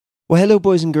Well, hello,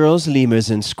 boys and girls, lemurs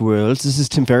and squirrels. This is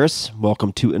Tim Ferriss.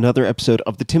 Welcome to another episode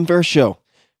of The Tim Ferriss Show,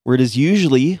 where it is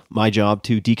usually my job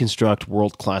to deconstruct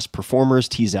world-class performers,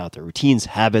 tease out their routines,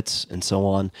 habits, and so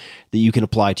on that you can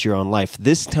apply to your own life.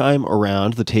 This time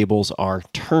around, the tables are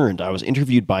turned. I was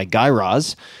interviewed by Guy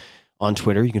Raz on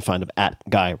Twitter. You can find him at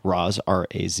Guy Raz,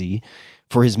 R-A-Z,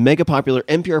 for his mega-popular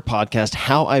NPR podcast,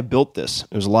 How I Built This.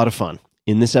 It was a lot of fun.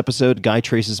 In this episode, Guy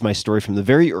traces my story from the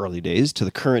very early days to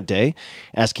the current day,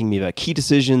 asking me about key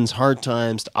decisions, hard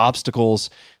times,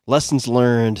 obstacles, lessons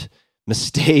learned,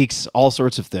 mistakes, all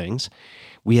sorts of things.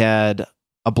 We had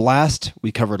a blast.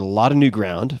 We covered a lot of new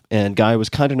ground, and Guy was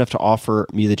kind enough to offer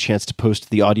me the chance to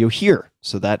post the audio here.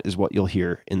 So that is what you'll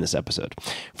hear in this episode.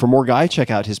 For more Guy,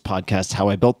 check out his podcasts, How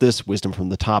I Built This, Wisdom from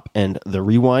the Top, and The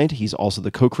Rewind. He's also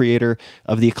the co-creator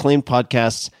of the acclaimed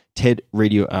podcasts TED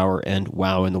Radio Hour and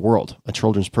Wow in the World, a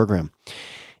children's program.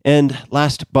 And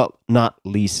last but not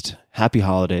least, happy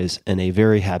holidays and a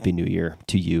very happy new year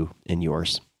to you and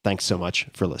yours. Thanks so much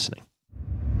for listening.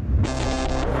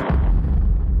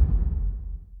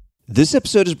 This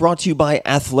episode is brought to you by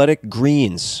Athletic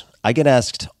Greens. I get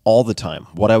asked all the time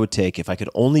what I would take if I could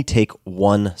only take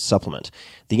one supplement.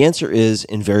 The answer is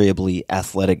invariably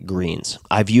Athletic Greens.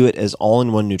 I view it as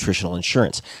all-in-one nutritional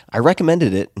insurance. I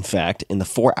recommended it, in fact, in the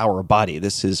 4-Hour Body.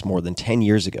 This is more than 10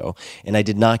 years ago, and I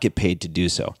did not get paid to do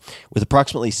so. With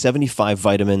approximately 75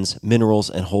 vitamins, minerals,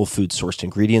 and whole food-sourced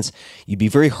ingredients, you'd be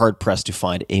very hard-pressed to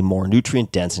find a more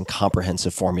nutrient-dense and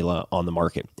comprehensive formula on the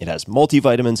market. It has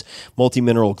multivitamins,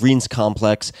 multi-mineral greens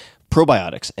complex,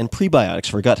 probiotics and prebiotics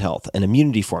for gut health, an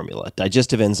immunity formula,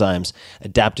 digestive enzymes,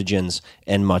 adaptogens,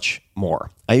 and much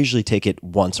more. I usually take it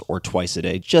once or twice a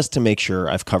day just to make sure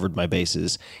I've covered my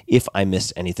bases if I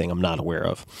missed anything I'm not aware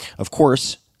of. Of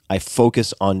course, I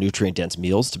focus on nutrient-dense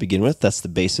meals to begin with. That's the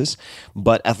basis.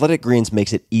 But Athletic Greens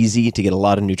makes it easy to get a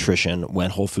lot of nutrition when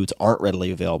whole foods aren't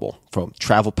readily available. From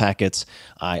travel packets,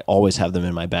 I always have them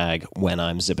in my bag when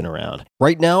I'm zipping around.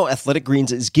 Right now, Athletic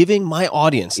Greens is giving my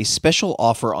audience a special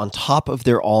offer on top of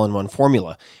their all-in-one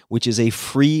formula, which is a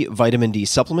free vitamin D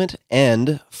supplement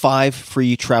and 5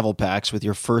 free travel packs with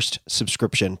your first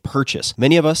subscription purchase.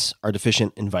 Many of us are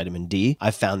deficient in vitamin D.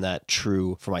 I've found that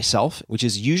true for myself, which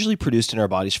is usually produced in our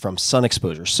bodies from sun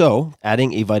exposure. So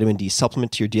adding a vitamin D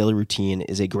supplement to your daily routine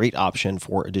is a great option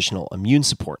for additional immune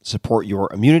support. Support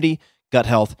your immunity, gut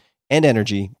health, and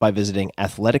energy by visiting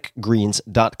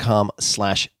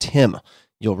athleticgreens.com/Tim.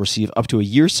 You'll receive up to a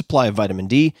year's supply of vitamin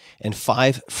D and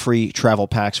 5 free travel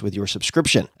packs with your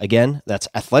subscription. Again, that's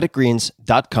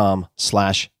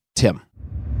athleticgreens.com/Tim.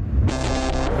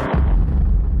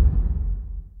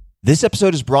 This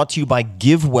episode is brought to you by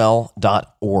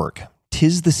GiveWell.org.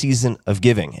 'Tis the season of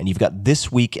giving, and you've got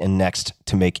this week and next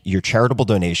to make your charitable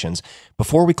donations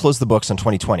before we close the books on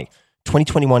 2020.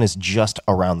 2021 is just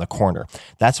around the corner.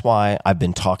 That's why I've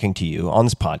been talking to you on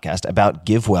this podcast about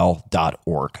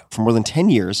GiveWell.org. For more than 10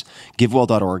 years,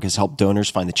 GiveWell.org has helped donors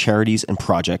find the charities and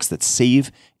projects that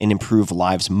save and improve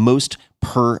lives most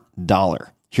per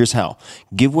dollar. Here's how.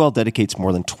 GiveWell dedicates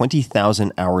more than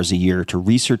 20,000 hours a year to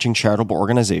researching charitable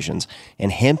organizations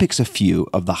and handpicks a few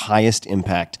of the highest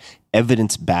impact,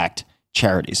 evidence-backed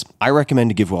charities. I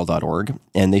recommend GiveWell.org,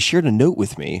 and they shared a note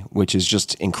with me, which is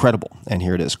just incredible. And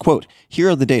here it is. Quote, here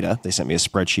are the data. They sent me a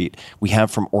spreadsheet we have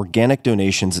from organic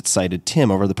donations that cited Tim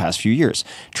over the past few years.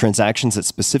 Transactions that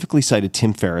specifically cited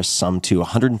Tim Ferriss summed to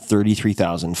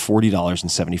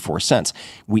 $133,040.74.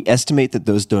 We estimate that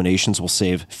those donations will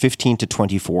save 15 to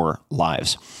 24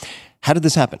 lives. How did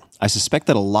this happen? I suspect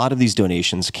that a lot of these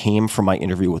donations came from my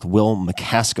interview with Will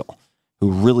MacAskill, who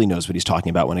really knows what he's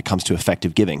talking about when it comes to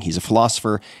effective giving. He's a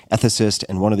philosopher, ethicist,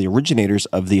 and one of the originators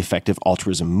of the effective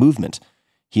altruism movement.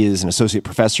 He is an associate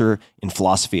professor in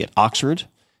philosophy at Oxford,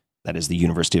 that is the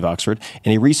University of Oxford,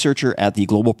 and a researcher at the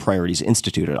Global Priorities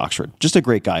Institute at Oxford. Just a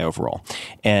great guy overall.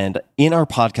 And in our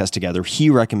podcast together, he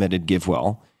recommended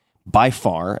GiveWell by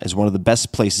far as one of the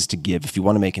best places to give if you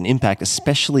want to make an impact,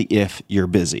 especially if you're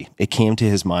busy. It came to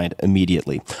his mind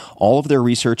immediately. All of their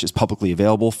research is publicly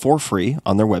available for free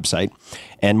on their website.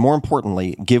 And more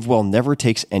importantly, GiveWell never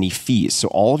takes any fees, so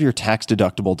all of your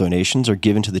tax-deductible donations are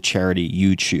given to the charity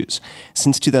you choose.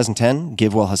 Since 2010,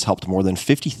 GiveWell has helped more than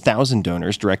 50,000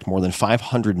 donors direct more than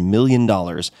 $500 million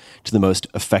to the most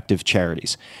effective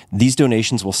charities. These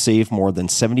donations will save more than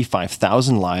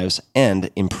 75,000 lives and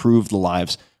improve the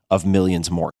lives of millions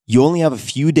more. You only have a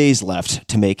few days left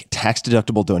to make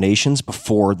tax-deductible donations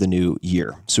before the new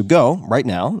year. So go right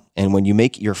now, and when you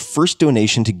make your first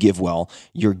donation to GiveWell,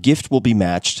 your gift will be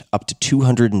matched up to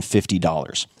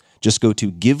 $250. Just go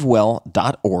to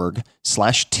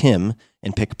givewell.org/Tim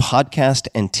and pick podcast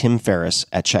and Tim Ferriss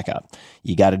at checkout.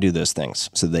 You got to do those things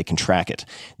so they can track it.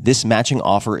 This matching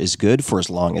offer is good for as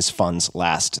long as funds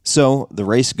last. So the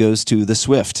race goes to the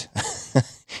swift.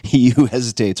 He who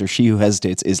hesitates or she who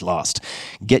hesitates is lost.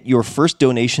 Get your first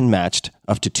donation matched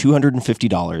up to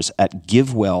 $250 at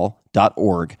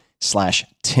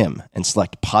givewell.org/Tim and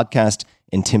select podcast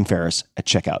and Tim Ferriss at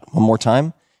checkout. One more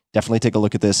time, definitely take a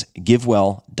look at this,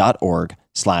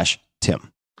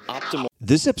 givewell.org/Tim.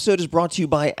 This episode is brought to you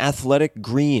by Athletic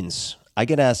Greens. I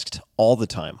get asked all the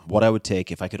time what I would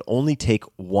take if I could only take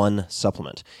one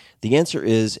supplement. The answer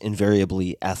is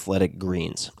invariably Athletic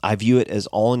Greens. I view it as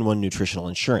all-in-one nutritional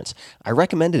insurance. I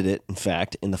recommended it, in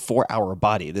fact, in the 4-Hour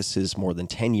Body. This is more than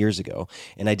 10 years ago,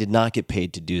 and I did not get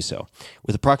paid to do so.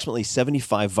 With approximately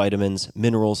 75 vitamins,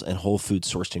 minerals, and whole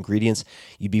food-sourced ingredients,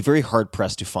 you'd be very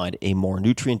hard-pressed to find a more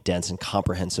nutrient-dense and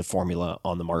comprehensive formula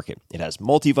on the market. It has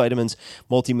multivitamins,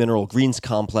 multi-mineral greens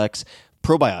complex,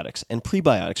 probiotics and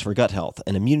prebiotics for gut health,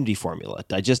 an immunity formula,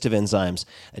 digestive enzymes,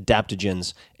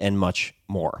 adaptogens, and much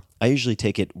more. I usually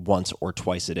take it once or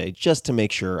twice a day just to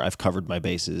make sure I've covered my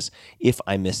bases if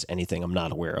I missed anything I'm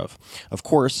not aware of. Of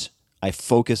course, I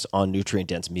focus on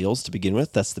nutrient-dense meals to begin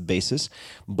with. That's the basis.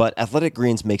 But Athletic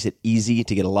Greens makes it easy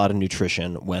to get a lot of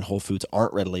nutrition when whole foods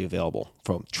aren't readily available.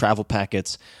 From travel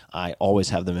packets, I always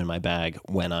have them in my bag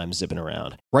when I'm zipping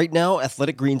around. Right now,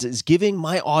 Athletic Greens is giving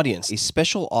my audience a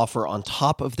special offer on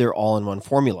top of their all-in-one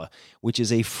formula, which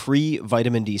is a free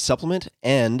vitamin D supplement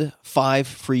and 5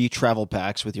 free travel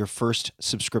packs with your first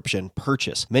subscription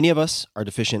purchase. Many of us are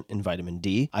deficient in vitamin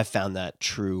D. I've found that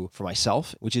true for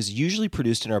myself, which is usually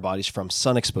produced in our bodies from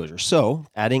sun exposure. So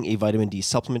adding a vitamin D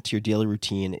supplement to your daily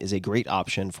routine is a great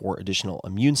option for additional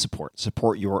immune support.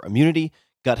 Support your immunity,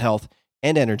 gut health,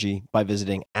 and energy by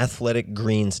visiting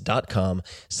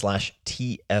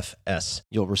athleticgreens.com/TFS.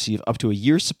 You'll receive up to a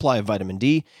year's supply of vitamin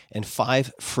D and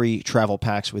 5 free travel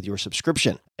packs with your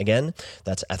subscription. Again,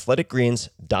 that's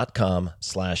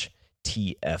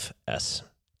athleticgreens.com/TFS,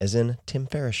 as in Tim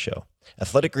Ferriss Show.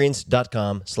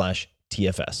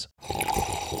 athleticgreens.com/TFS.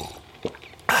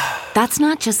 That's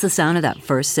not just the sound of that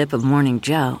first sip of Morning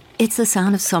Joe. It's the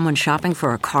sound of someone shopping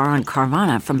for a car on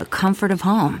Carvana from the comfort of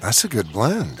home. That's a good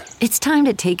blend. It's time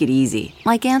to take it easy,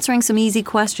 like answering some easy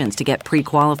questions to get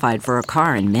pre-qualified for a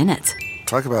car in minutes.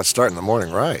 Talk about starting the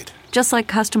morning right. Just like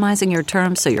customizing your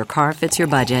terms so your car fits your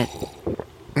budget.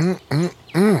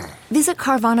 Visit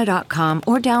Carvana.com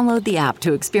or download the app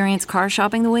to experience car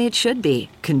shopping the way it should be.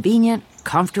 Convenient,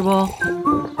 comfortable.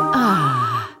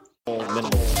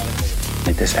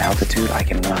 At this altitude, I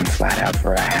can run flat out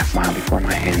for a half mile before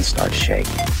my hands start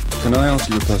shaking. Can I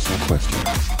answer your personal question?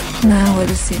 Now would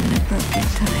seem an appropriate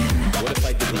time. What if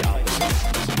I did the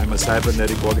opposite? I'm a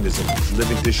cybernetic organism,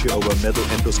 living tissue over metal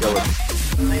endoskeleton.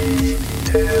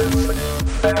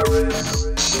 Ferriss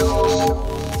Show.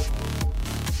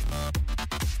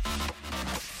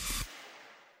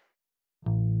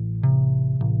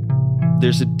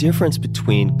 There's a difference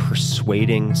between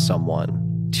persuading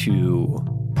someone to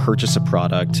purchase a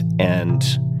product and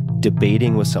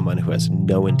debating with someone who has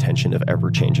no intention of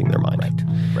ever changing their mind.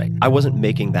 Right. I wasn't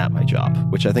making that my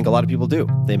job, which I think a lot of people do.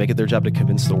 They make it their job to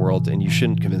convince the world, and you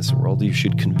shouldn't convince the world. You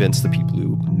should convince the people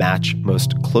who match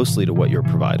most closely to what you're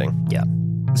providing. Yeah.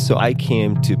 So I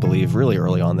came to believe really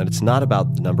early on that it's not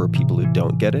about the number of people who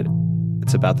don't get it.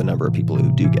 It's about the number of people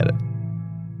who do get it.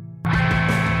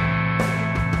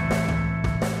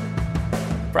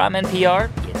 From NPR,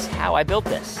 it's How I Built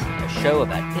This, a show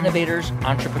about innovators,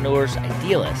 entrepreneurs,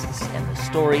 idealists, and the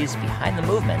stories behind the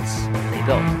movements they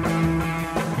built.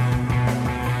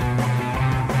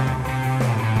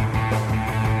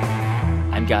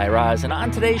 I'm Guy Raz, and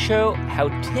on today's show, how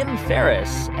Tim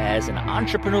Ferriss, as an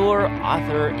entrepreneur,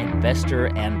 author, investor,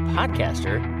 and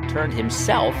podcaster, turned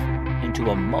himself into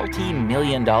a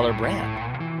multi-million-dollar brand.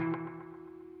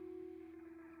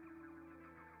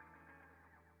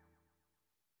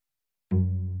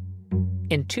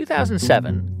 In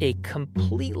 2007, a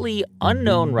completely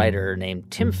unknown writer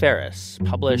named Tim Ferriss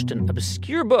published an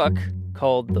obscure book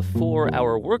called The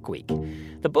 4-Hour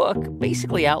Workweek. The book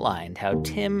basically outlined how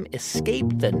Tim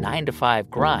escaped the 9-to-5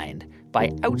 grind by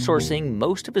outsourcing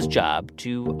most of his job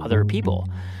to other people.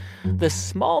 The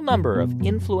small number of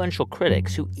influential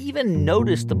critics who even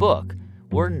noticed the book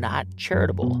were not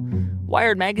charitable.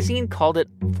 Wired magazine called it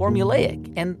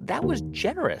formulaic, and that was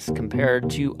generous compared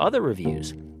to other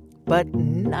reviews. But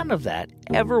none of that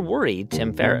ever worried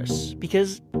Tim Ferriss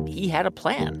because he had a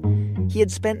plan. he had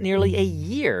spent nearly a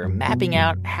year mapping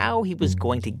out how he was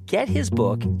going to get his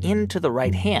book into the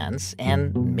right hands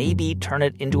and maybe turn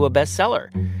it into a bestseller,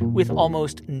 with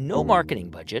almost no marketing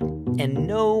budget and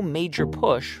no major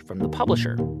push from the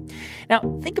publisher. Now,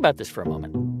 think about this for a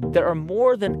moment. There are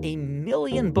more than 1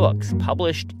 million books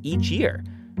published each year.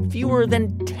 Fewer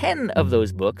than 10 of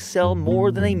those books sell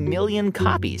more than 1 million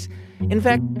copies. In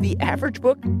fact, the average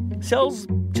book sells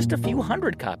just a few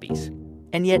hundred copies.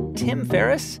 And yet Tim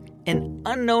Ferriss, an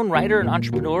unknown writer and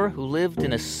entrepreneur who lived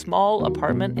in a small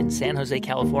apartment in San Jose,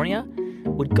 California,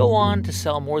 would go on to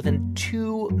sell more than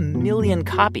 2 million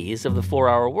copies of The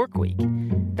 4-Hour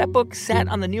Workweek. That book sat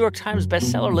on the New York Times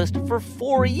bestseller list for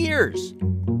 4 years.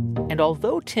 And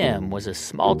although Tim was a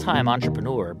small-time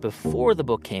entrepreneur before the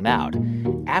book came out,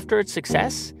 after its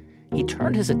success, he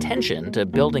turned his attention to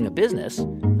building a business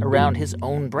around his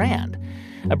own brand.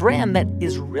 A brand that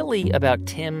is really about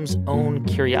Tim's own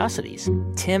curiosities.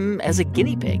 Tim as a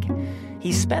guinea pig.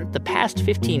 He spent the past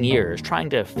 15 years trying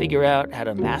to figure out how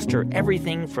to master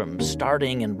everything from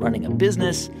starting and running a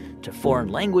business, to foreign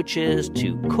languages,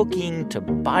 to cooking, to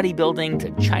bodybuilding,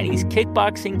 to Chinese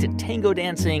kickboxing, to tango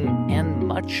dancing, and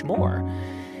much more.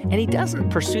 And he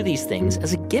doesn't pursue these things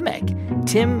as a gimmick.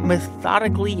 Tim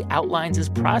methodically outlines his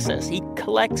process. He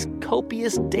collects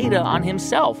copious data on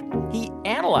himself. He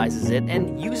analyzes it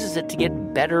and uses it to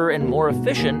get better and more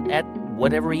efficient at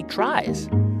whatever he tries.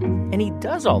 And he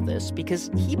does all this because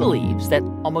he believes that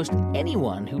almost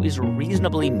anyone who is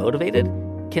reasonably motivated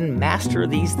can master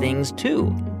these things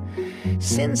too.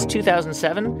 Since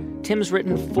 2007, Tim's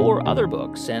written 4 other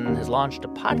books and has launched a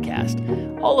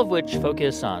podcast, all of which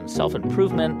focus on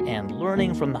self-improvement and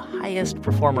learning from the highest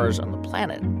performers on the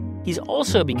planet. He's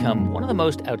also become one of the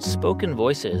most outspoken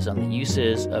voices on the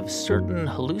uses of certain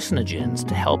hallucinogens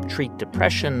to help treat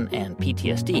depression and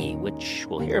PTSD, which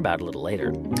we'll hear about a little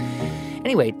later.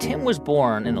 Anyway, Tim was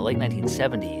born in the late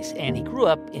 1970s, and he grew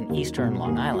up in eastern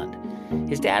Long Island.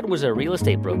 His dad was a real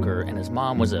estate broker, and his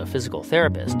mom was a physical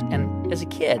therapist. And as a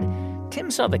kid, Tim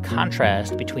saw the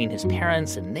contrast between his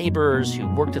parents and neighbors who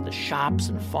worked at the shops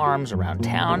and farms around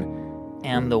town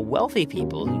and the wealthy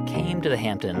people who came to the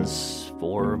Hamptons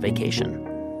for vacation.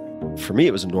 For me,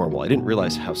 it was normal. I didn't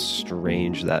realize how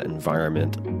strange that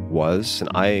environment was. And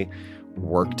I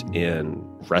worked in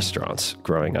restaurants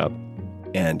growing up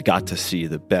and got to see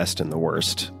the best and the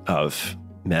worst of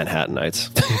Manhattanites.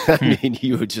 I mean,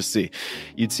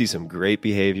 you'd see some great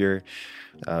behavior.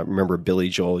 Remember Billy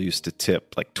Joel used to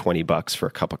tip like $20 for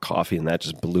a cup of coffee, and that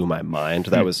just blew my mind.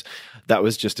 That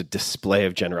was just a display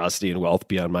of generosity and wealth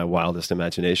beyond my wildest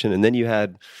imagination. And then you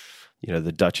had,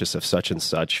 the Duchess of such and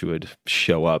such who would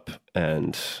show up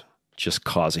and just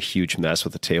cause a huge mess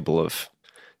with a table of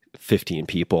 15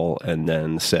 people and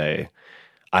then say,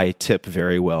 "I tip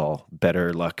very well.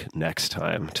 Better luck next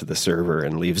time," to the server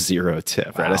and leave 0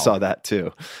 tip. Wow. Right? I saw that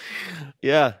too.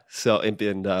 Yeah. So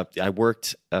I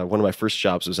worked. One of my first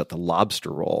jobs was at the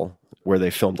Lobster Roll, where they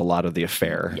filmed a lot of The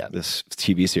Affair, this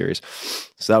TV series.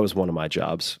 So that was one of my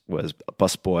jobs, was a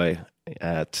busboy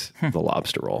at the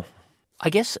Lobster Roll. I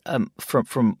guess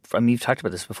from you've talked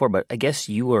about this before, but I guess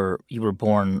you were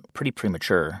born pretty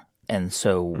premature, and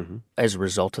so as a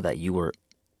result of that, you were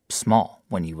small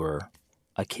when you were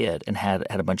a kid and had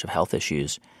a bunch of health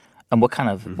issues. And what kind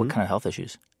of health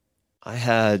issues? I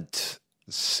had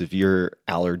severe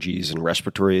allergies and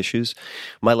respiratory issues.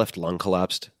 My left lung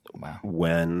collapsed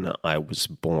when I was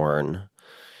born.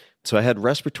 So I had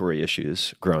respiratory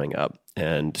issues growing up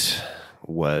and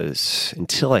was,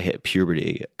 until I hit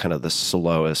puberty, kind of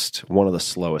one of the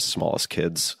slowest, smallest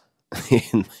kids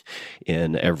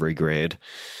in every grade.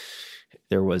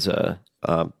 There was a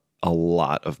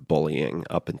lot of bullying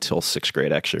up until 6th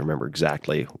grade. I actually remember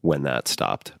exactly when that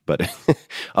stopped, but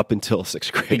up until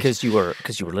 6th grade. Because you were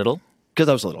little? Because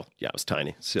I was little. Yeah, I was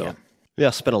tiny. So I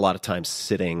spent a lot of time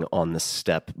sitting on the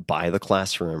step by the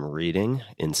classroom reading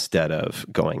instead of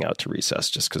going out to recess,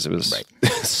 just because it was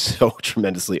so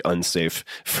tremendously unsafe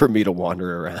for me to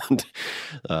wander around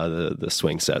the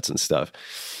swing sets and stuff.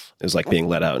 It was like being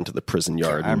let out into the prison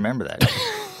yard. I remember that.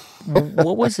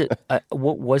 What was it?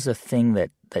 What was the thing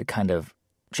that kind of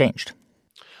changed?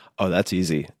 Oh, that's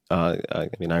easy. I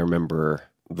remember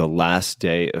the last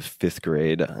day of 5th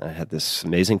grade. I had this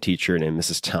amazing teacher named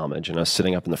Mrs. Talmadge, and I was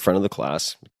sitting up in the front of the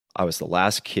class. I was the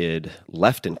last kid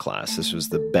left in class. This was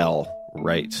the bell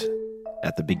right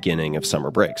at the beginning of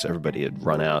summer break, so everybody had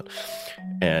run out.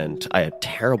 And I had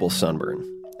terrible sunburn.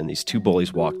 And these 2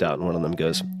 bullies walked out, and one of them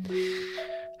goes,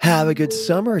 "Have a good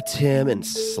summer, Tim," and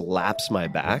slaps my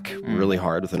back really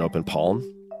hard with an open palm.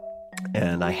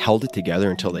 And I held it together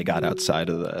until they got outside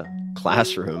of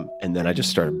classroom, and then I just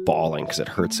started bawling because it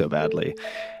hurt so badly.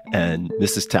 And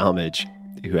Mrs. Talmadge,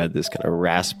 who had this kind of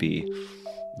raspy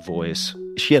voice,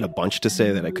 she had a bunch to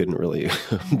say that I couldn't really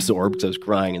absorb because I was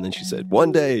crying. And then she said,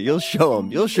 "One day you'll show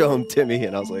him, Timmy."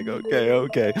 And I was like,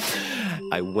 okay.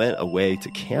 I went away to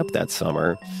camp that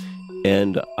summer,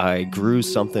 and I grew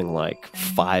something like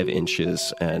 5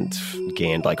 inches and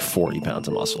gained like 40 pounds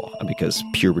of muscle because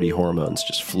puberty hormones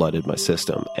just flooded my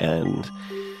system, and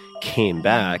came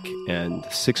back. And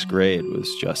 6th grade was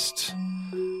just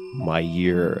my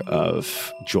year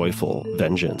of joyful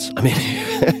vengeance. I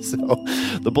mean, so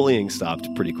the bullying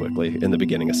stopped pretty quickly in the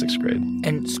beginning of 6th grade.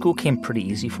 And school came pretty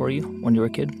easy for you when you were a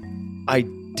kid? I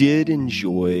did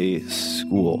enjoy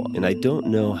school, and I don't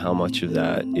know how much of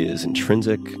that is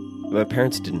intrinsic. My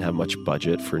parents didn't have much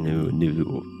budget for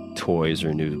new toys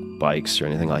or new bikes or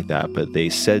anything like that, but they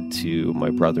said to my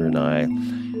brother and I,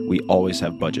 we always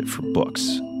have budget for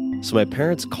books. So my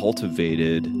parents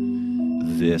cultivated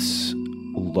this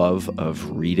love of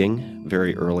reading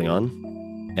very early on,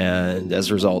 and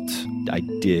as a result, I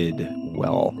did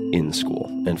well in school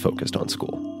and focused on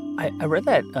school. I read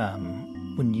that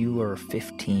when you were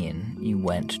 15, you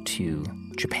went to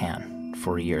Japan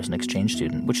for a year as an exchange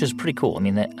student, which is pretty cool. I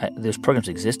mean, those programs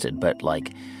existed, but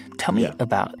tell me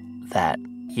about that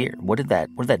year. What did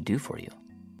that do for you?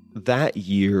 That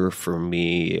year for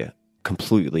me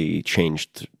completely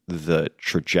changed the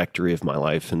trajectory of my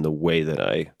life and the way that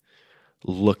I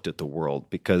looked at the world,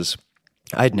 because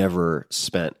I'd never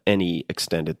spent any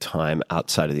extended time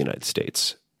outside of the United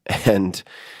States, and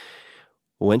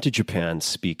went to Japan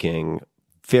speaking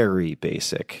very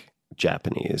basic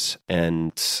Japanese.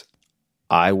 And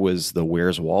I was the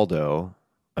Where's Waldo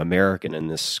American in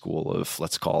this school of,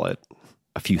 let's call it,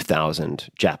 a few thousand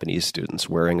Japanese students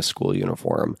wearing a school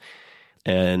uniform.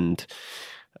 And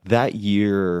that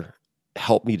year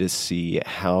helped me to see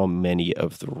how many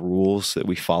of the rules that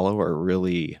we follow are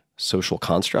really social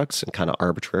constructs and kind of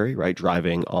arbitrary, right?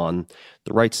 Driving on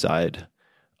the right side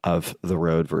of the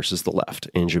road versus the left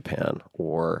in Japan,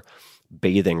 or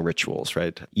bathing rituals,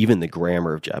 right? Even the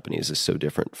grammar of Japanese is so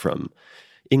different from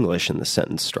English in the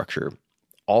sentence structure.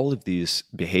 All of these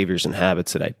behaviors and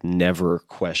habits that I'd never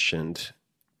questioned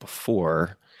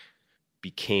before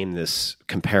became this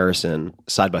comparison,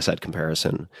 side-by-side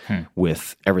comparison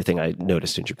with everything I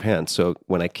noticed in Japan. So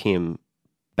when I came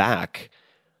back,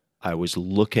 I was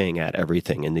looking at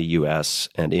everything in the U.S.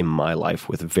 and in my life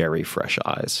with very fresh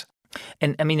eyes.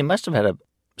 And I mean, it must have had a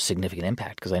significant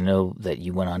impact, because I know that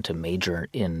you went on to major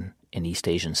in East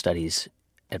Asian Studies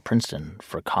at Princeton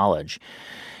for college.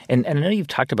 And I know you've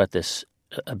talked about this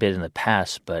a bit in the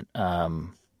past, but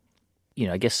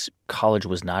I guess college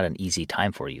was not an easy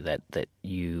time for you. That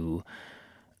you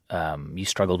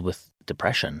struggled with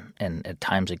depression, and at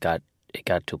times it got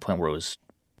to a point where it was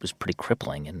pretty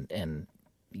crippling and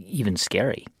even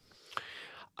scary.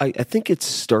 I think it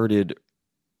started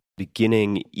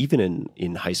beginning even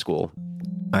in high school.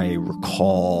 I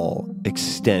recall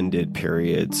extended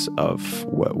periods of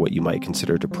what you might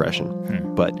consider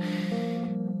depression. But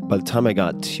by the time I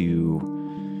got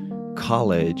to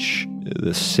college,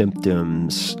 the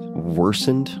symptoms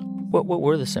worsened. What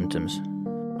were the symptoms?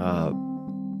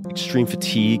 Extreme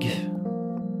fatigue,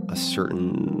 a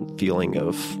certain feeling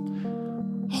of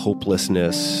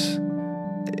hopelessness.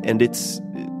 And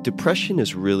depression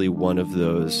is really one of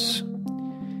those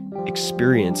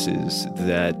experiences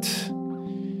that,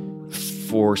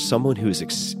 for someone who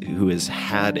has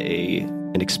had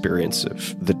an experience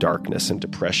of the darkness and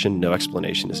depression, no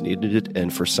explanation is needed.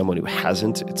 And for someone who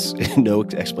hasn't, it's no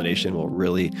explanation will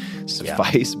really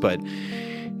suffice. Yeah. But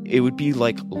it would be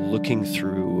like looking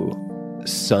through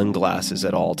sunglasses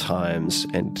at all times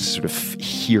and sort of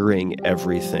hearing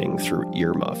everything through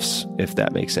earmuffs, if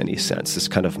that makes any sense. This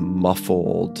kind of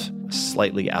muffled,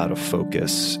 slightly out of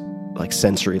focus, like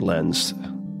sensory lens.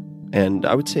 And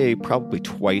I would say probably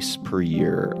twice per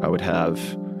year, I would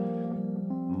have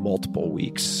multiple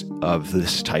weeks of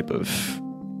this type of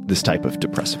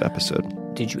depressive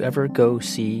episode. Did you ever go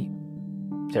see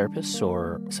therapists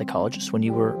or psychologists when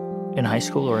you were in high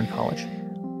school or in college?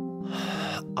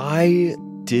 I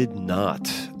did not.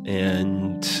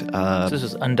 And so this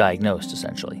was undiagnosed,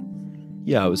 essentially.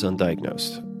 Yeah, I was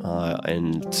undiagnosed.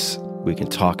 And we can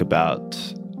talk about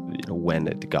when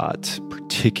it got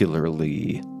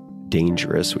particularly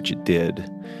dangerous, which it did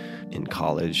in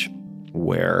college,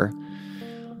 where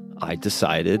I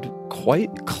decided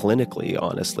quite clinically,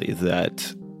 honestly,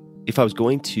 that if I was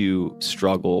going to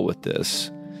struggle with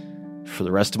this for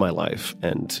the rest of my life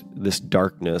and this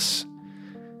darkness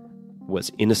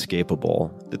was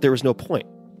inescapable, that there was no point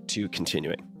to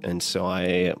continuing. And so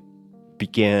I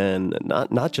began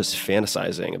not just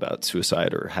fantasizing about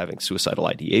suicide or having suicidal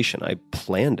ideation. I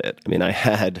planned it. I mean, I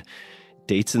had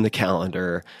dates in the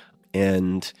calendar,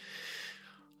 and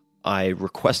I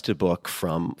requested a book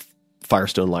from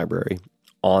Firestone Library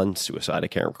on suicide. I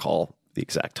can't recall the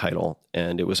exact title,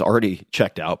 and it was already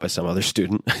checked out by some other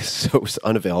student, so it was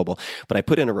unavailable. But I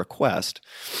put in a request,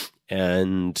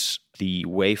 and the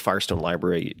way Firestone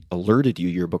Library alerted you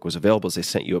your book was available is they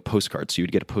sent you a postcard. So you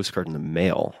would get a postcard in the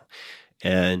mail.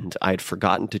 And I'd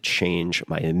forgotten to change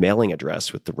my mailing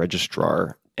address with the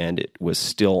registrar, and it was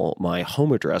still my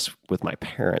home address with my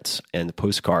parents. And the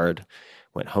postcard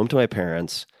went home to my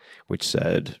parents, which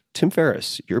said, Tim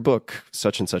Ferriss, your book,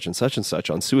 such and such and such and such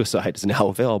on suicide is now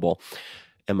available.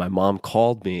 And my mom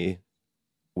called me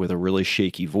with a really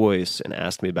shaky voice and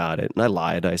asked me about it. And I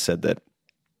lied. I said that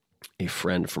a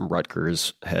friend from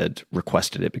Rutgers had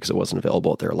requested it because it wasn't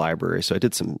available at their library. So I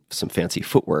did some fancy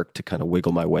footwork to kind of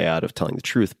wiggle my way out of telling the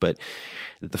truth. But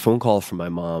the phone call from my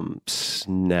mom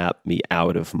snapped me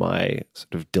out of my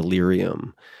sort of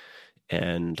delirium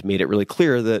and made it really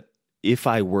clear that if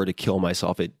I were to kill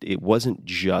myself, it wasn't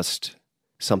just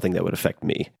something that would affect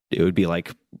me. It would be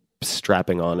like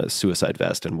strapping on a suicide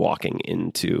vest and walking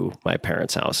into my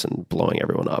parents' house and blowing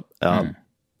everyone up.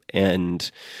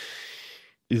 And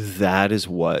that is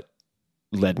what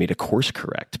led me to course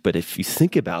correct. But if you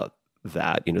think about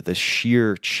that, the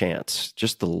sheer chance,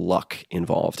 just the luck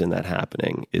involved in that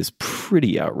happening is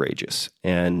pretty outrageous.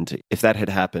 And if that had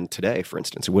happened today, for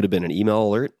instance, it would have been an email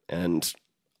alert and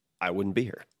I wouldn't be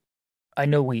here. I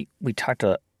know we talked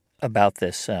about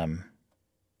this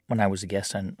when I was a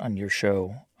guest on your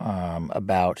show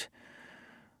about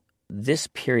this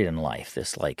period in life,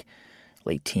 this like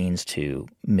late teens to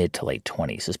mid to late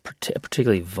 20s, is a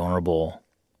particularly vulnerable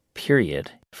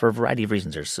period for a variety of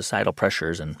reasons. There's societal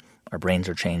pressures, and our brains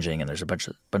are changing, and there's a bunch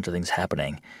of things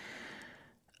happening.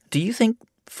 Do you think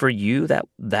for you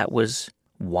that was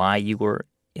why you were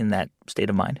in that state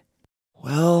of mind?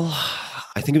 Well,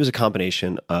 I think it was a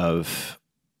combination of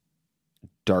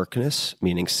darkness,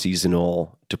 meaning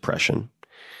seasonal depression,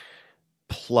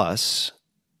 plus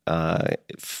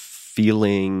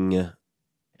feeling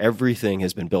everything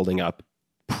has been building up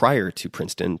prior to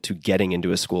Princeton to getting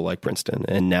into a school like Princeton.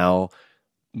 And now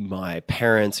my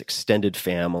parents, extended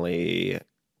family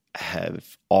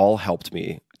have all helped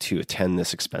me to attend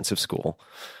this expensive school.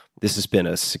 This has been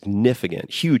a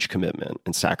significant, huge commitment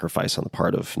and sacrifice on the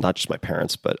part of not just my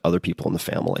parents, but other people in the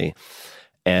family.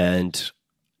 And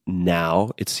now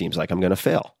it seems like I'm going to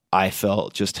fail. I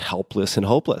felt just helpless and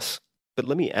hopeless. But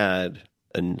let me add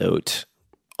a note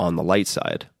on the light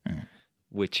side,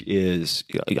 which is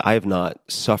I have not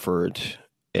suffered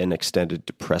an extended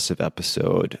depressive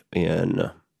episode in,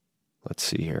 let's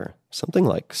see here, something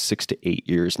like 6 to 8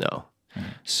 years now.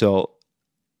 So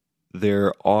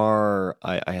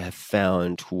I have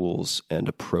found tools and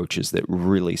approaches that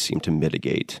really seem to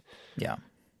mitigate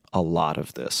a lot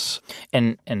of this.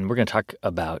 And we're going to talk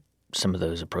about some of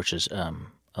those approaches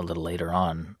a little later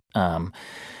on.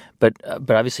 But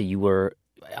obviously you were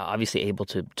able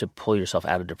to pull yourself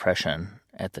out of depression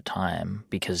at the time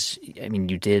because, I mean,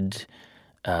 you did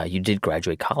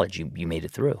graduate college. You made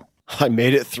it through. I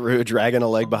made it through, dragging a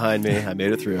leg behind me. I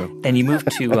made it through. And you moved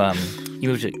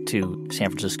to San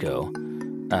Francisco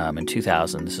in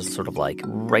 2000. This is sort of like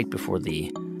right before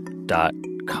the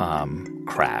 .com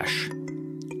crash.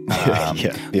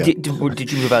 Yeah.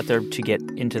 Did you move out there to get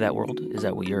into that world? Is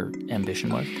that what your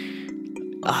ambition was?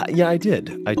 Yeah, I did.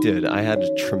 I had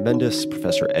a tremendous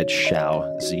Professor Ed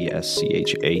Schau,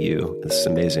 Z-S-C-H-A-U, this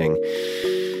amazing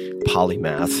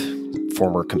polymath,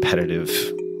 former competitive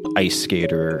ice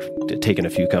skater, taken a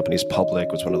few companies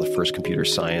public, was one of the first computer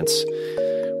science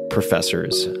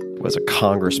professors, was a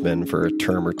congressman for a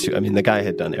term or two. I mean, the guy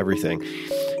had done everything.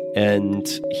 And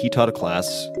he taught a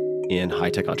class in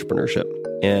high-tech entrepreneurship.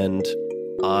 And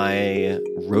I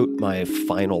wrote my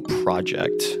final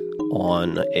project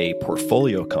on a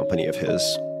portfolio company of his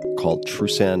called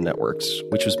Trusan Networks,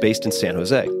 which was based in San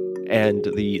Jose. And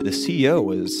the CEO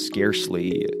was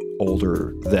scarcely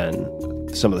older than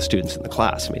some of the students in the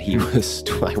class. I mean, he was,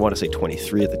 I want to say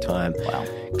 23 at the time. Wow.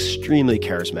 Extremely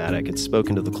charismatic, had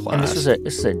spoken to the class. And this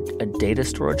is a data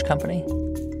storage company?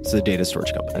 It's a data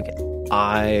storage company. Okay.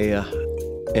 I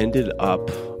ended up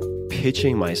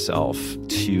pitching myself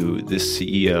to this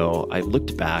CEO. I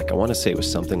looked back, I want to say it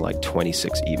was something like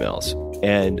 26 emails,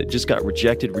 and just got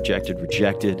rejected.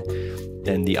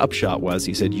 And the upshot was,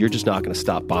 he said, "You're just not going to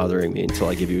stop bothering me until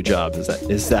I give you a job.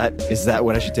 Is that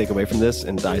what I should take away from this?"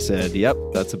 And I said, "Yep,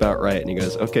 that's about right." And he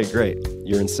goes, "Okay, great.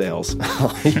 You're in sales.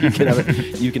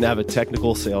 You can have a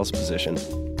technical sales position."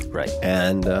 Right.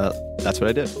 And that's what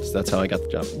I did. So that's how I got the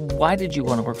job. Why did you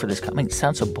want to work for this company? It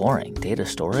sounds so boring. Data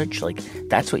storage? Like,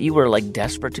 that's what you were, like,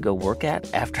 desperate to go work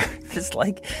at after this,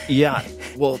 like... Yeah.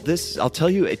 Well, I'll tell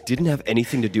you, it didn't have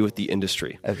anything to do with the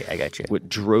industry. Okay, I got you. What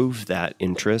drove that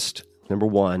interest, number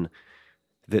one,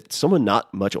 that someone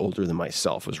not much older than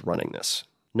myself was running this.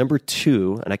 Number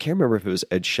two, and I can't remember if it was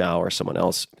Ed Shao or someone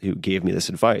else who gave me this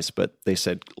advice, but they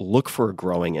said, look for a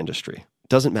growing industry. It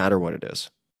doesn't matter what it is.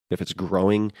 If it's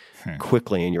growing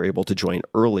quickly and you're able to join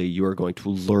early, you are going to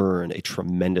learn a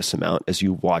tremendous amount as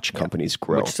you watch companies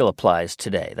grow. Which still applies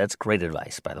today. That's great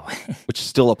advice, by the way. Which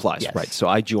still applies, Yes. right? So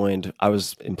I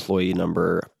was employee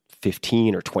number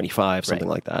 15 or 25, something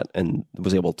like that, and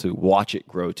was able to watch it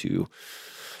grow to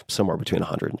somewhere between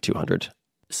 100 and 200.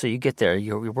 So you get there,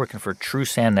 you're working for True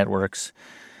Sand Networks,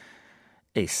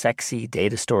 a sexy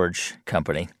data storage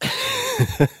company.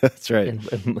 That's right.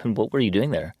 And what were you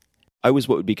doing there? I was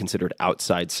what would be considered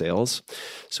outside sales.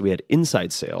 So we had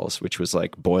inside sales, which was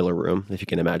like boiler room, if you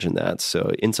can imagine that.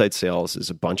 So inside sales is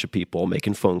a bunch of people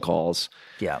making phone calls,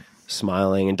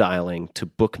 smiling and dialing to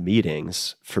book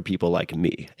meetings for people like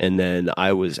me. And then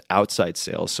I was outside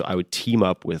sales. So I would team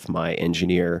up with my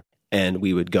engineer and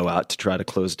we would go out to try to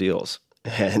close deals.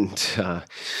 And I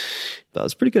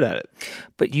was pretty good at it.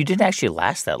 But you didn't actually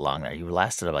last that long there. You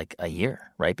lasted like a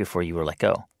year, right, before you were let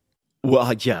go.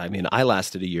 Well, yeah, I mean, I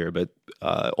lasted a year, but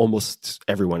almost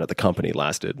everyone at the company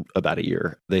lasted about a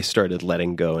year. They started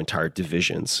letting go entire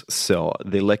divisions. So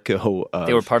they let go of...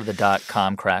 They were part of the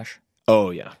dot-com crash?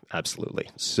 Oh, yeah, absolutely.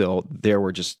 So there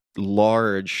were just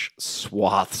large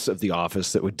swaths of the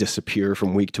office that would disappear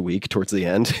from week to week towards the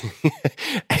end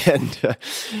and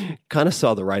kind of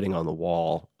saw the writing on the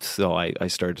wall. So I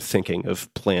started thinking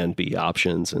of plan B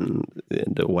options and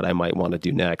what I might want to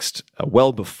do next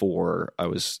well before I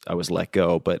was let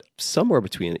go, but somewhere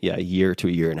between a year to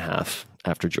a year and a half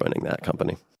after joining that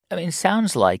company. I mean, it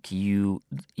sounds like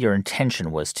your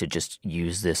intention was to just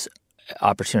use this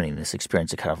opportunity, this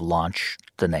experience to kind of launch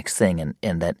the next thing,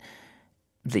 and that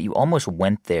you almost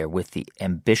went there with the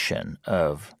ambition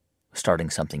of starting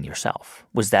something yourself.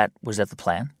 Was that the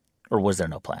plan, or was there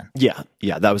no plan? Yeah,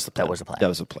 that was the plan. That was the plan. That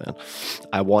was the plan.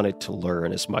 I wanted to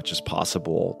learn as much as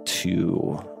possible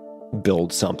to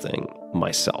build something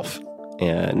myself,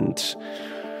 and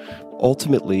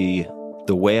ultimately,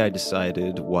 the way I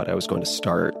decided what I was going to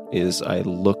start is I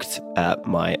looked at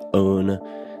my own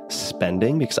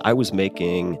spending, because I was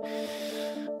making,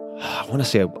 I want to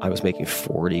say I was making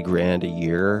 $40,000 a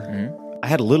year. Mm-hmm. I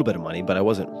had a little bit of money, but I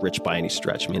wasn't rich by any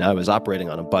stretch. I mean, I was operating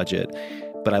on a budget,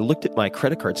 but I looked at my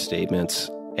credit card statements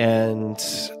and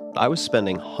I was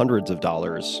spending hundreds of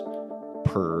dollars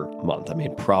per month. I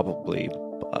mean, probably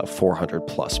 400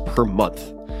 plus per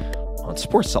month on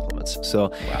sports supplements. So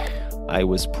wow. I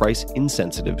was price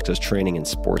insensitive because I was training in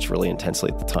sports really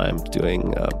intensely at the time,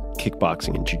 doing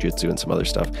kickboxing and jiu-jitsu and some other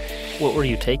stuff. What were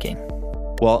you taking?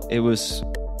 Well, it was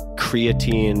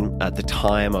creatine. At the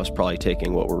time, I was probably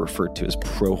taking what were referred to as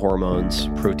pro-hormones,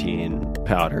 protein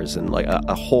powders, and like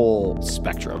a whole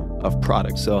spectrum of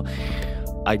products. So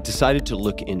I decided to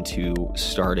look into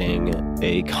starting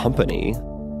a company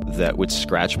that would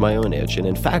scratch my own itch. And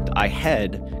in fact, I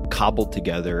had cobbled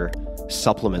together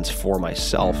supplements for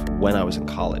myself when I was in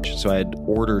college. So I had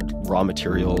ordered raw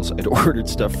materials, I'd ordered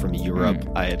stuff from Europe,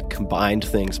 I had combined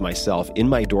things myself in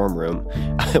my dorm room,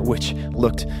 which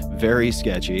looked very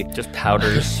sketchy. Just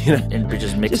powders, and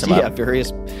just mix them up. Yeah,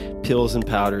 various pills and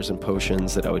powders and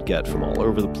potions that I would get from all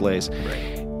over the place.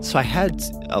 Right. So I had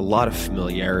a lot of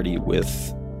familiarity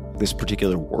with this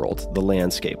particular world, the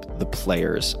landscape, the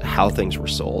players, how things were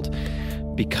sold,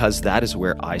 because that is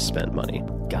where I spent money.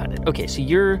 Got it. Okay, so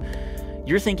you're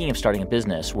thinking of starting a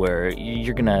business where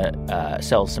you're going to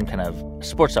sell some kind of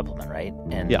sports supplement, right?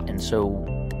 And so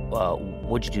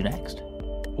what'd you do next?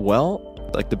 Well,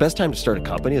 like the best time to start a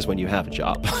company is when you have a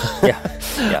job.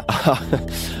 Yeah.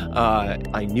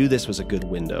 I knew this was a good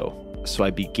window. So I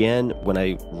began when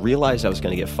I realized I was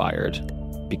going to get fired,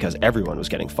 because everyone was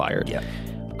getting fired. Yeah.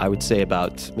 I would say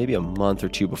about maybe a month or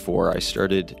two before, I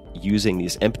started using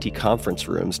these empty conference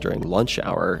rooms during lunch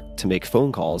hour to make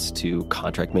phone calls to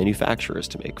contract manufacturers,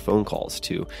 to make phone calls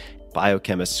to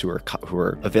biochemists who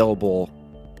are available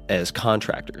as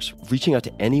contractors, reaching out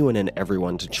to anyone and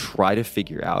everyone to try to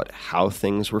figure out how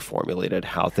things were formulated,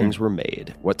 how things were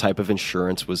made, what type of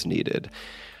insurance was needed,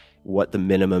 what the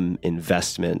minimum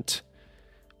investment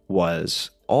was,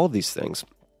 all of these things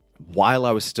while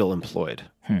I was still employed.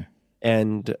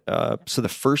 And so the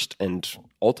first and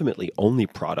ultimately only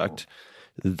product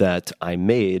that I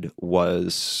made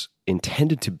was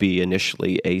intended to be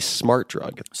initially a smart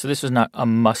drug. So this was not a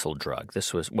muscle drug.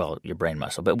 This was, well, your brain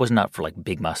muscle, but it was not for like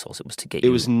big muscles. It was to get you.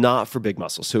 It was not for big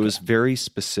muscles. So it was very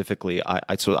specifically,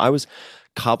 I was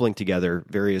cobbling together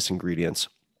various ingredients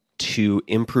to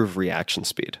improve reaction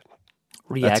speed.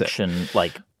 Reaction,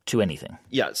 like to anything.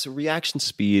 Yeah, so reaction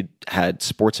speed had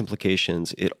sports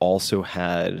implications. It also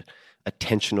had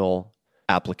attentional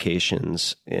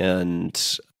applications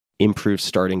and improved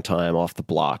starting time off the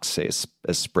blocks, say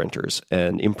as sprinters,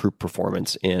 and improved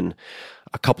performance in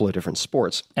a couple of different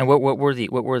sports. And what were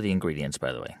the ingredients,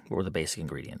 by the way? What were the basic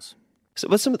ingredients? So,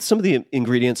 but some of the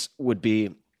ingredients would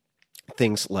be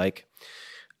things like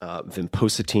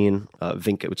vinpocetine,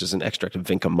 vinca, which is an extract of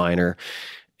vinca minor,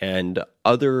 and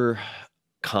other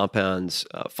compounds,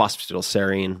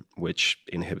 phosphatidylserine, which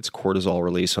inhibits cortisol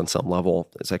release on some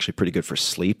level. It's actually pretty good for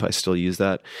sleep. I still use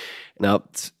that. Now,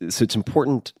 so it's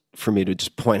important for me to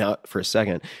just point out for a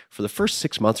second, for the first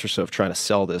 6 months or so of trying to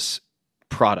sell this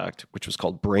product, which was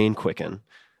called Brain Quicken,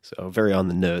 so very on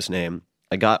the nose name,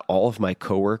 I got all of my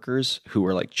coworkers who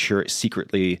were like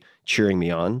secretly cheering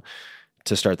me on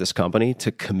to start this company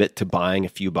to commit to buying a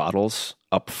few bottles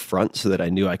up front so that I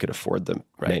knew I could afford the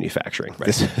manufacturing. Right.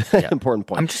 This important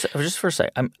point. I'm just for a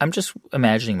second. I'm just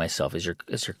imagining myself as your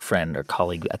friend or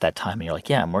colleague at that time, and you're like,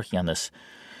 yeah, I'm working on this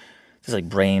like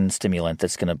brain stimulant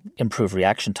that's going to improve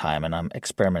reaction time, and I'm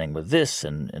experimenting with this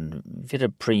and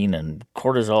Vitaprene and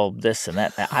cortisol, this and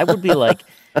that. I would be like,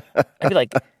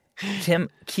 Tim,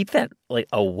 keep that like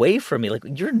away from me. Like,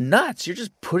 you're nuts. You're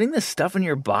just putting this stuff in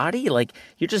your body. Like,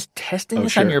 you're just testing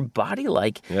this on your body.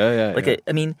 Like,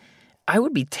 I mean, I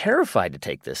would be terrified to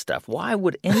take this stuff. Why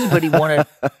would anybody want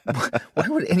to? Why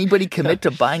would anybody commit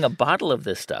to buying a bottle of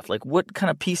this stuff? Like, what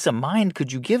kind of peace of mind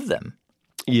could you give them?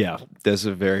 Yeah, that's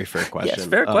a very fair question. Yes,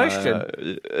 fair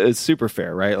question. It's super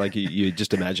fair, right? Like you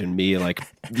just imagine me like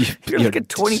you're like a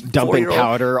 24-year-old dumping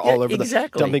powder all over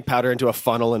dumping powder into a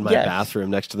funnel in my bathroom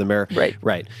next to the mirror.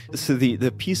 Right. So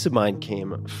the peace of mind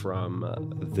came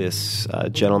from this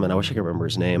gentleman. I wish I could remember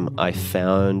his name. I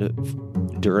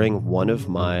found during one of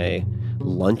my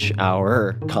lunch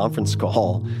hour conference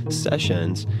call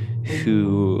sessions,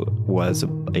 who was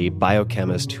a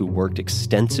biochemist who worked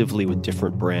extensively with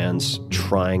different brands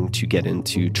trying to get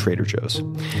into Trader Joe's.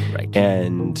 Right.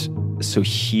 And so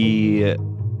he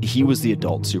was the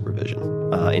adult supervision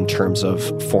in terms of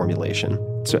formulation.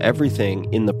 So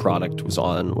everything in the product was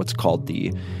on what's called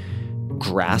the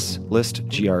GRAS list,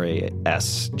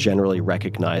 GRAS, generally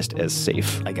recognized as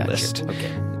safe list.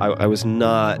 Okay. I was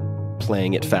not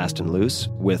playing it fast and loose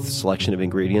with selection of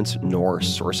ingredients nor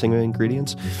sourcing of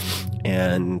ingredients.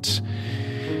 And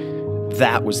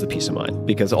that was the peace of mind,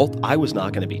 because I was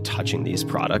not going to be touching these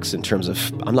products in terms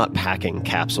of, I'm not packing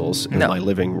capsules in my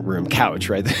living room couch,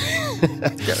 right?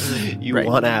 You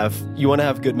want to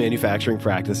have good manufacturing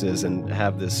practices and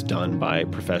have this done by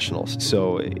professionals.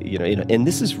 So, and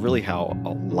this is really how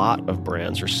a lot of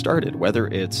brands are started, whether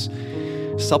it's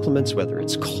supplements, whether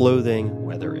it's clothing,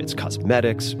 whether it's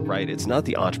cosmetics, right? It's not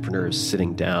the entrepreneurs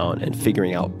sitting down and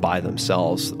figuring out by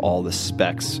themselves all the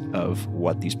specs of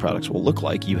what these products will look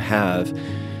like. You have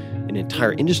an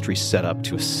entire industry set up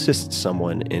to assist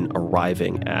someone in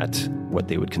arriving at what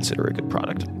they would consider a good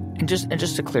product. And just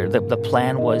to clear, the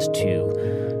plan was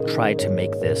to try to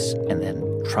make this and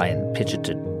then try and pitch it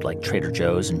to like Trader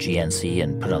Joe's and GNC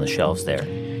and put it on the shelves there.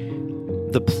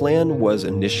 The plan was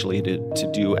initially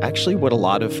to do actually what a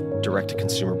lot of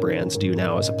direct-to-consumer brands do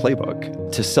now as a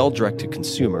playbook, to sell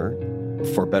direct-to-consumer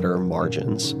for better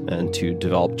margins and to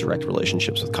develop direct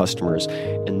relationships with customers.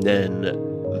 And then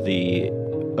the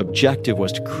objective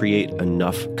was to create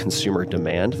enough consumer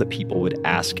demand that people would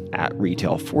ask at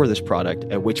retail for this product,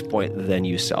 at which point then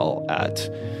you sell at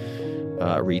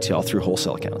retail through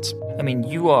wholesale accounts. I mean,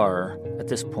 you are, at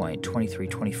this point, 23,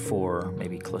 24,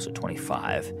 maybe close to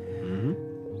 25.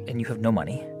 And you have no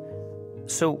money.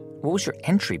 So what was your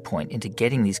entry point into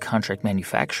getting these contract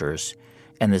manufacturers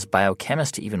and this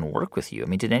biochemist to even work with you? I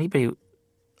mean, did anybody,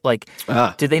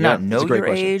 did they not know your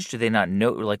age? Did they not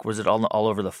know, was it all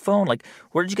over the phone? Like,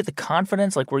 where did you get the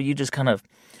confidence? Like, were you just kind of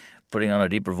putting on a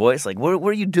deeper voice? Like, what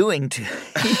are you doing to, you know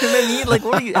what I mean? Like,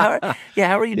 what are you,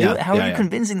 how are you doing? How are you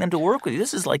convincing them to work with you?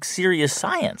 This is like serious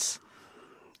science.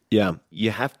 Yeah.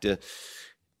 You have to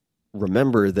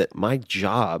remember that my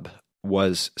job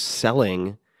was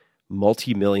selling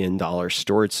multi-million-dollar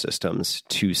storage systems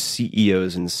to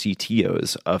CEOs and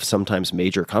CTOs of sometimes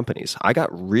major companies. I got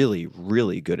really,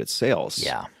 really good at sales.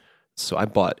 Yeah. So I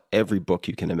bought every book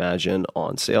you can imagine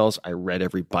on sales. I read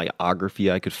every biography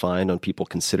I could find on people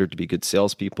considered to be good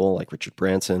salespeople, like Richard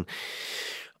Branson.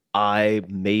 I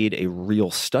made a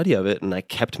real study of it, and I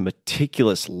kept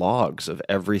meticulous logs of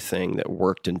everything that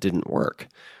worked and didn't work.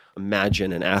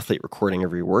 Imagine an athlete recording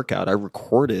every workout. I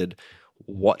recorded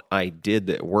what I did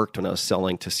that worked when I was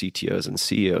selling to CTOs and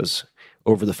CEOs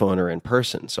over the phone or in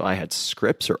person. So I had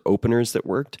scripts or openers that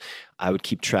worked. I would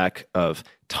keep track of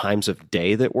times of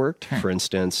day that worked. For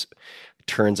instance, it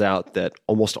turns out that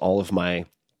almost all of my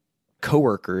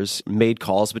coworkers made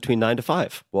calls between 9 to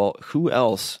 5. Well, who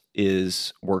else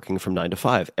is working from 9 to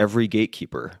 5? Every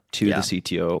gatekeeper to the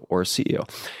CTO or CEO.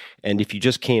 And if you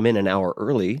just came in an hour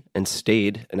early and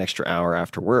stayed an extra hour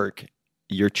after work,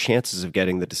 your chances of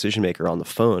getting the decision maker on the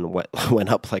phone went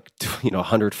up like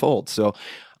 100-fold. So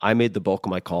I made the bulk of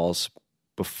my calls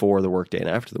before the workday and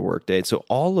after the workday. And so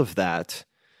all of that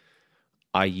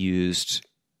I used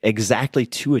exactly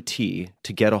to a T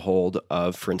to get a hold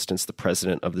of, for instance, the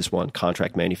president of this one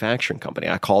contract manufacturing company.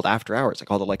 I called after hours. I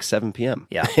called at like 7 p.m.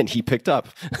 Yeah. And he picked up.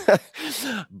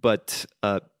 But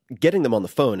getting them on the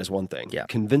phone is one thing. Yeah.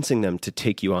 Convincing them to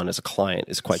take you on as a client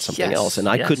is quite something Yes, else. And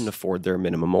I yes. couldn't afford their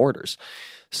minimum orders.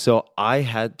 So I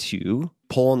had to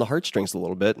pull on the heartstrings a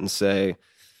little bit and say,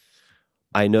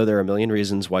 I know there are a million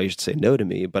reasons why you should say no to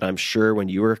me, but I'm sure when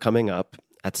you were coming up,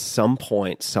 at some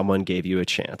point, someone gave you a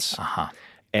chance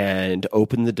and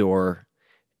opened the door,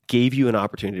 gave you an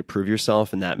opportunity to prove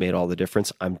yourself, and that made all the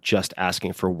difference. I'm just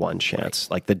asking for one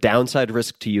chance. Like the downside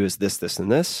risk to you is this, this,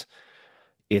 and this.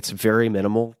 It's very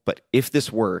minimal, but if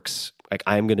this works, like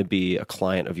I'm going to be a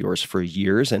client of yours for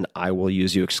years and I will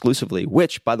use you exclusively,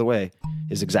 which, by the way,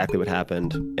 is exactly what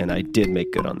happened. And I did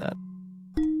make good on that.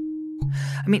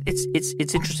 I mean, it's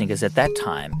interesting because at that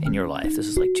time in your life, this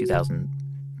is like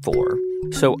 2004.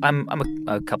 So I'm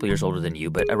a couple years older than you,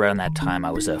 but around that time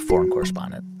I was a foreign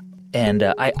correspondent. And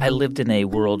I lived in a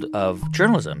world of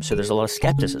journalism, so there's a lot of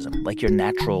skepticism. Like your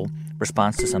natural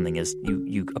response to something is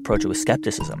you approach it with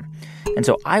skepticism. And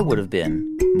so I would have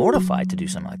been mortified to do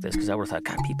something like this because I would have thought,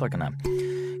 God, people are going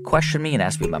to question me and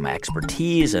ask me about my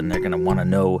expertise, and they're going to want to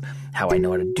know how I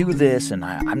know how to do this, and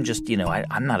I'm just,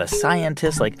 I'm not a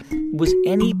scientist. Like, did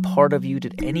any part of you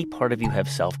have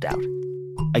self-doubt?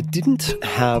 I didn't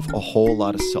have a whole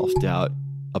lot of self-doubt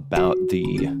about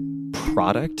the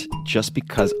product just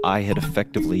because I had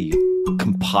effectively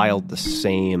compiled the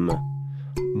same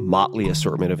motley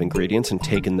assortment of ingredients and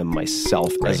taken them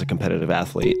myself as a competitive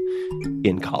athlete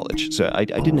in college. So I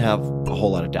didn't have a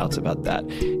whole lot of doubts about that.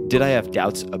 Did I have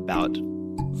doubts about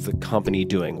the company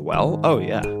doing well? Oh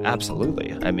yeah,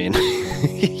 absolutely. I mean,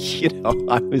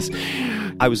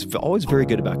 I was always very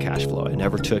good about cash flow. I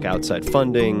never took outside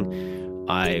funding.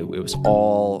 It was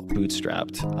all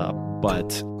bootstrapped, but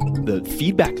the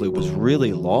feedback loop was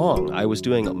really long. I was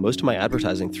doing most of my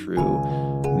advertising through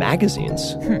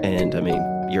magazines. And I mean,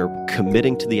 you're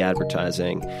committing to the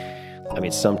advertising. I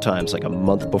mean, sometimes like a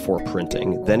month before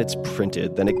printing, then it's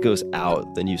printed, then it goes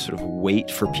out, then you sort of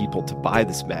wait for people to buy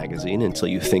this magazine until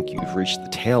you think you've reached the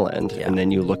tail end, and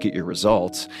then you look at your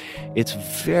results. It's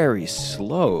very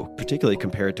slow, particularly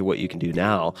compared to what you can do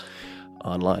now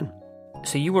online.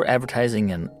 So you were advertising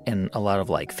in a lot of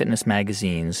like fitness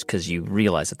magazines because you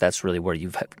realized that that's really where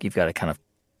you've got to kind of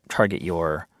target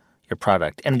your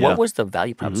product. And what was the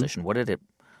value proposition? Mm-hmm.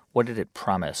 What did it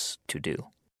promise to do?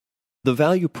 The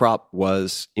value prop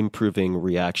was improving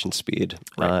reaction speed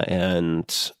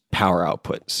and power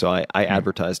output. So I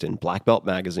advertised in Black Belt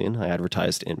Magazine. I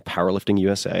advertised in Powerlifting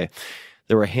USA.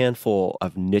 There were a handful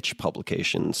of niche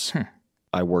publications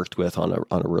I worked with on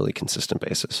a really consistent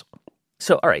basis.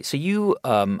 So, all right. So you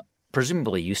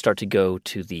presumably you start to go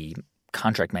to the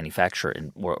contract manufacturer,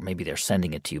 or maybe they're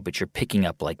sending it to you, but you're picking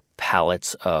up like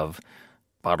pallets of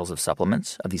bottles of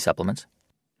these supplements.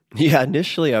 Yeah,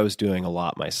 initially I was doing a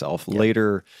lot myself. Yep.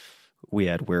 Later, we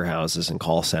had warehouses and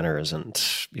call centers and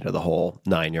the whole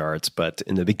 9 yards. But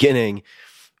in the beginning,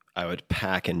 I would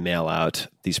pack and mail out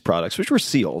these products, which were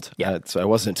sealed. Yeah. So I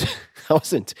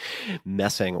wasn't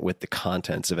messing with the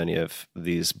contents of any of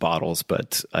these bottles,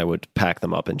 but I would pack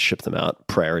them up and ship them out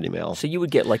priority mail. So you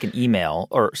would get like an email,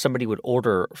 or somebody would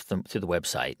order them through the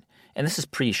website. And this is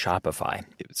pre-Shopify.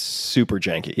 It was super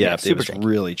janky. Yeah, it was janky.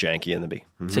 Really janky in the beginning.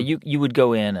 Mm-hmm. So you would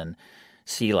go in and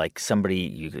see like somebody,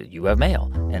 you have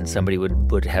mail, and somebody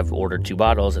would have ordered 2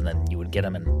 bottles, and then you would get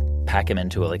them and pack them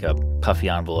into like a puffy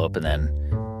envelope and then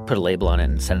put a label on it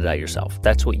and send it out yourself.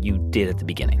 That's what you did at the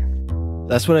beginning.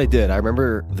 That's what I did. I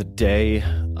remember the day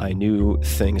I knew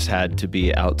things had to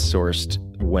be outsourced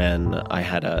when I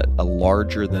had a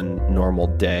larger than normal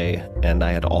day and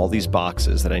I had all these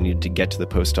boxes that I needed to get to the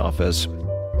post office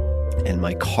and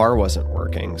my car wasn't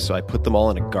working. So I put them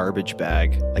all in a garbage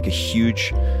bag, like a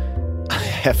huge,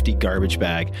 hefty garbage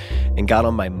bag, and got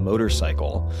on my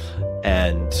motorcycle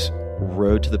and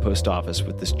rode to the post office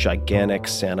with this gigantic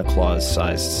Santa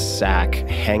Claus-sized sack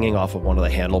hanging off of one of the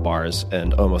handlebars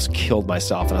and almost killed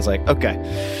myself. And I was like, okay,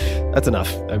 that's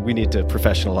enough. We need to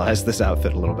professionalize this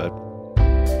outfit a little bit.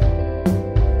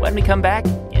 When we come back,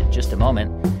 in just a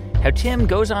moment, how Tim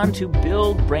goes on to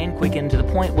build BrainQuicken to the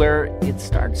point where it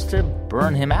starts to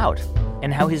burn him out,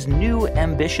 and how his new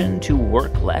ambition to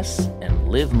work less and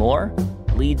live more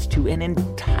leads to an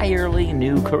entirely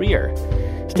new career.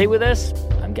 Stay with us.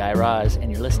 I'm Guy Raz,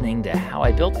 and you're listening to How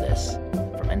I Built This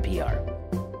from NPR.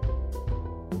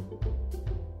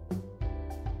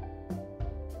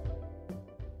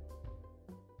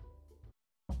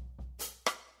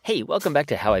 Hey, welcome back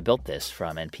to How I Built This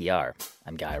from NPR.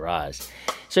 I'm Guy Raz.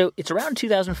 So it's around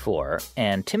 2004,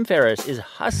 and Tim Ferriss is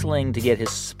hustling to get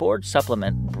his sports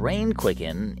supplement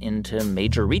BrainQuicken into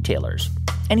major retailers.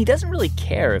 And he doesn't really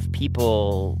care if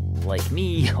people like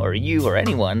me or you or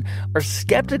anyone are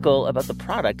skeptical about the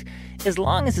product as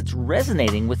long as it's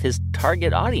resonating with his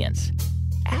target audience,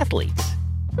 athletes.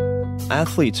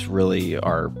 Athletes really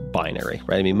are binary,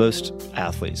 right? I mean, most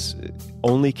athletes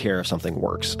only care if something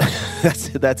works.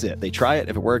 That's it. They try it.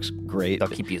 If it works, great. They'll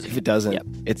keep using it. If it doesn't, Yep.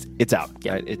 it's out.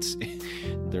 Yep. Right?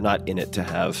 They're not in it to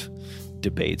have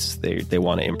debates. They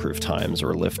want to improve times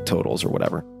or lift totals or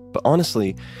whatever. But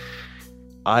honestly,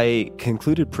 I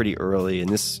concluded pretty early, and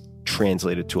this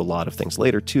translated to a lot of things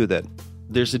later too, that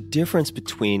there's a difference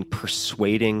between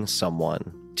persuading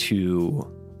someone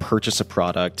to purchase a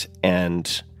product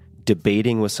and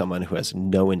debating with someone who has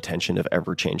no intention of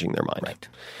ever changing their mind.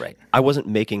 Right. I wasn't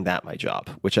making that my job,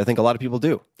 which I think a lot of people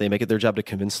do. They make it their job to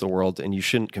convince the world, and you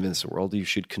shouldn't convince the world. You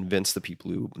should convince the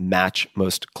people who match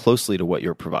most closely to what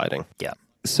you're providing. Yeah.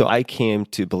 So I came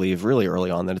to believe really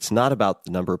early on that it's not about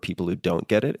the number of people who don't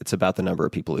get it. It's about the number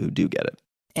of people who do get it.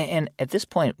 And at this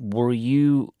point, were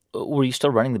you still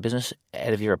running the business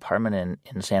out of your apartment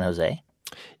in San Jose?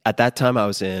 At that time, I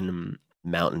was in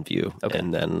Mountain View, Okay.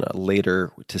 and then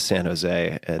later to San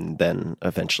Jose, and then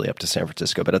eventually up to San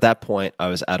Francisco. But at that point, I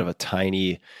was out of a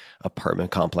tiny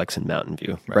apartment complex in Mountain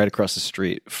View, right across the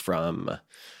street from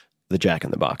the Jack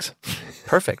in the Box.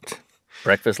 Perfect.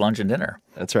 Breakfast, lunch, and dinner.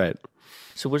 That's right.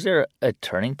 So was there a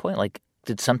turning point? Like,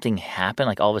 did something happen?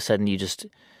 Like, all of a sudden you just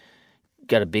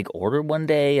got a big order one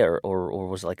day, or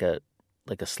was it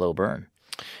like a slow burn?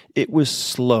 It was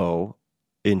slow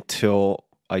until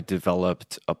I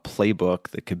developed a playbook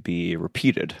that could be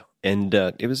repeated. And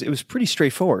it was pretty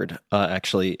straightforward,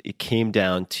 actually. It came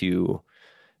down to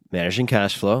managing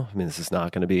cash flow. I mean, this is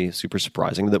not going to be super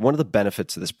surprising. That one of the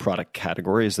benefits of this product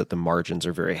category is that the margins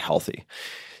are very healthy.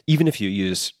 Even if you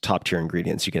use top-tier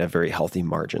ingredients, you can have very healthy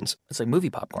margins. It's like movie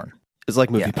popcorn. It's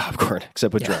like movie popcorn,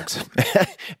 except with drugs.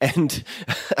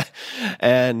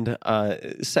 and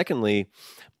secondly,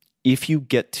 if you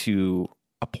get to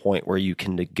a point where you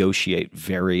can negotiate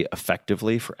very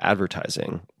effectively for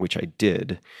advertising, which I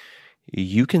did,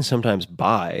 you can sometimes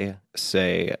buy,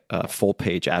 say, a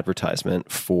full-page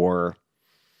advertisement for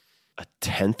a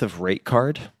tenth of rate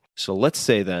card. So let's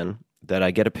say then that I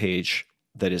get a page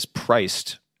that is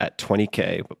priced at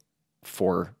 $20K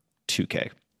for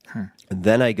 $2K. And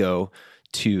then I go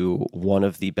to one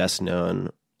of the best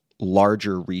known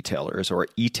larger retailers or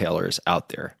e-tailers out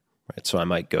there. Right? So I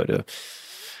might go to,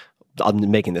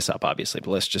 I'm making this up obviously, but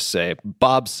let's just say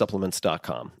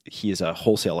bobsupplements.com. He is a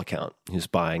wholesale account who's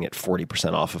buying at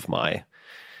 40% off of my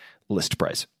list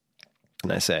price.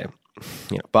 And I say,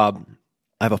 Bob,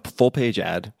 I have a full page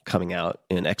ad coming out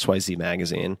in XYZ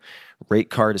magazine. Rate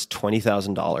card is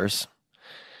 $20,000.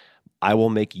 I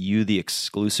will make you the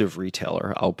exclusive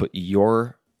retailer. I'll put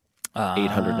your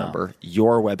 800 number,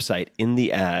 your website in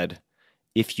the ad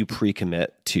if you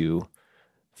pre-commit to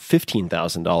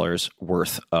 $15,000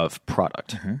 worth of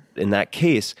product. In that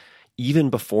case,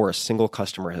 even before a single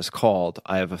customer has called,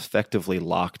 I have effectively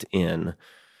locked in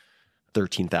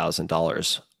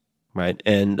 $13,000, right?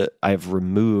 And I've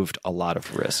removed a lot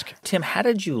of risk. Tim, how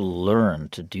did you learn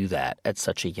to do that at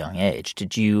such a young age?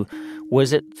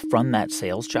 Was it from that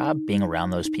sales job, being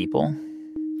around those people?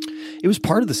 It was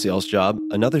part of the sales job.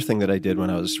 Another thing that I did when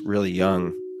I was really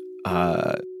young,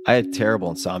 I had terrible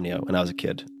insomnia when I was a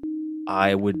kid.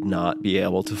 I would not be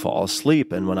able to fall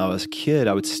asleep. And when I was a kid,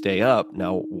 I would stay up.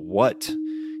 Now,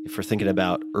 if we're thinking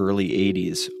about early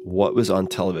 80s, what was on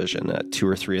television at 2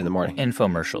 or 3 in the morning?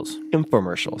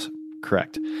 Infomercials,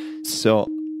 correct. So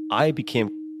I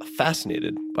became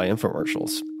fascinated by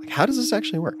infomercials. Like, how does this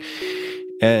actually work?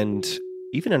 And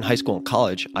even in high school and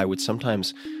college, I would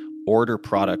sometimes order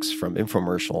products from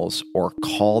infomercials or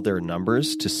call their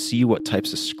numbers to see what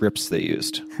types of scripts they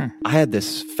used. I had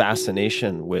this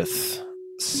fascination with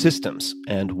systems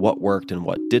and what worked and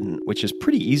what didn't, which is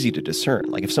pretty easy to discern.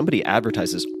 Like if somebody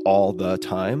advertises all the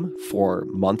time for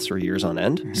months or years on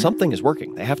end, something is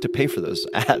working. They have to pay for those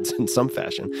ads in some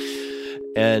fashion.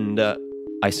 And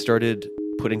I started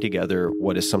putting together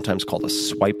what is sometimes called a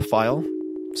swipe file.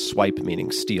 Swipe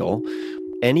meaning steal.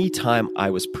 Anytime I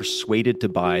was persuaded to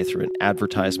buy through an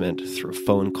advertisement, through a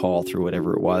phone call, through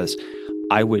whatever it was,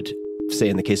 I would, say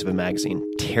in the case of a magazine,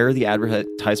 tear the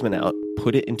advertisement out,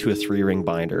 put it into a 3-ring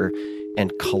binder,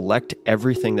 and collect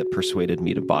everything that persuaded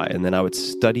me to buy. And then I would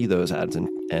study those ads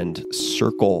and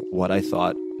circle what I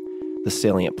thought the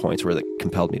salient points were that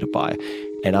compelled me to buy.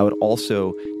 And I would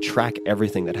also track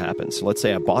everything that happened. So let's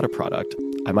say I bought a product,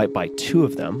 I might buy 2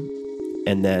 of them,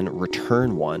 and then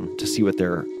return one to see what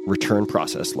their return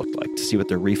process looked like, to see what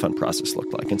their refund process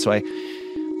looked like. And so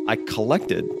I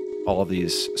collected all of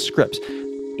these scripts.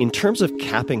 In terms of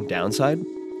capping downside,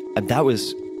 and that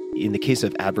was in the case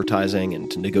of advertising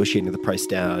and negotiating the price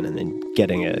down and then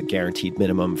getting a guaranteed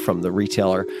minimum from the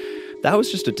retailer, that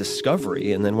was just a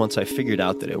discovery. And then once I figured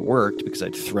out that it worked, because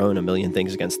I'd thrown a million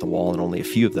things against the wall and only a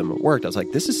few of them worked, I was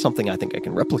like, this is something I think I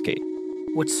can replicate.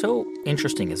 What's so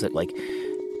interesting is that, like,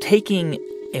 taking,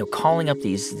 calling up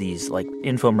these like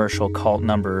infomercial call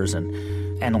numbers and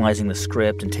analyzing the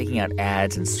script and taking out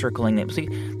ads and circling them, see,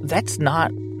 that's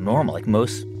not normal. Like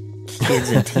most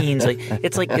kids and teens,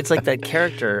 it's like that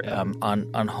character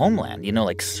on Homeland,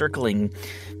 like circling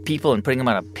people and putting them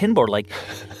on a pinboard. Like,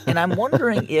 and I'm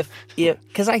wondering if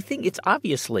because I think it's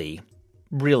obviously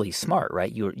really smart,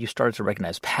 right? You started to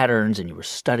recognize patterns and you were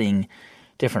studying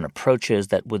different approaches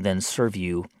that would then serve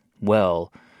you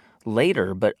well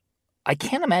later. But I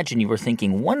can't imagine you were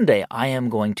thinking, one day I am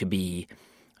going to be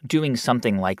doing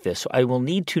something like this, so I will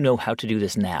need to know how to do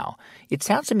this now. It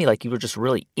sounds to me like you were just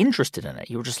really interested in it.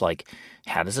 You were just like,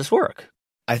 how does this work?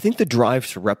 I think the drive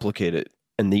to replicate it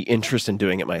and the interest in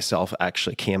doing it myself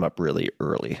actually came up really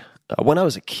early. When I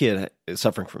was a kid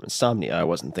suffering from insomnia, I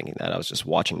wasn't thinking that. I was just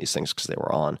watching these things because they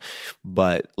were on.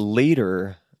 But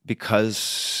later,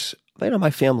 because my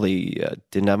family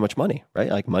didn't have much money, right?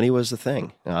 Like money was the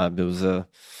thing. It was a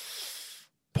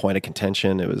point of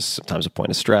contention. It was sometimes a point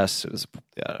of stress. It was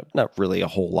not really a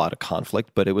whole lot of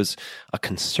conflict, but it was a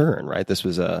concern, right? This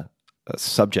was a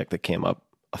subject that came up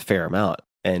a fair amount.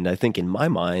 And I think in my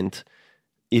mind,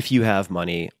 if you have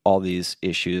money, all these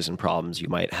issues and problems you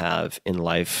might have in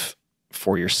life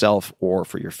for yourself or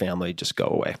for your family just go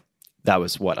away. That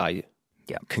was what I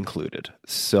concluded.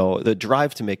 So the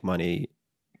drive to make money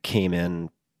came in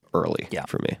early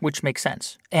for me. Which makes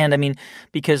sense. And I mean,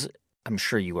 because I'm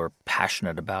sure you were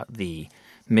passionate about the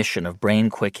mission of Brain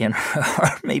Quicken, or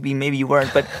maybe you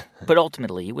weren't, but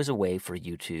ultimately it was a way for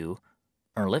you to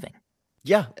earn a living.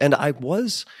 Yeah, and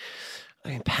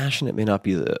passionate may not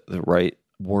be the right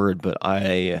word, but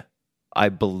I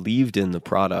believed in the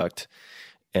product,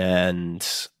 and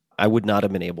I would not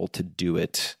have been able to do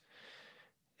it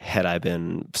had I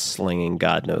been slinging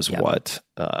God knows what.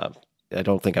 I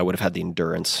don't think I would have had the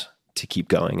endurance to keep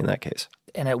going in that case.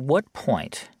 And at what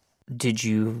point did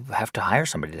you have to hire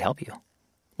somebody to help you?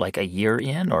 Like a year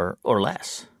in or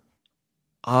less?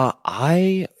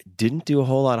 I didn't do a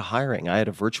whole lot of hiring. I had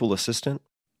a virtual assistant.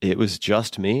 It was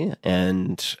just me.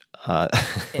 And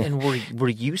and were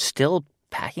you still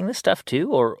packing this stuff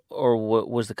too? Or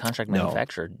was the contract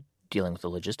manufacturer dealing with the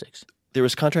logistics? There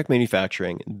was contract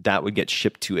manufacturing that would get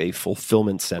shipped to a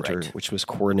fulfillment center, which was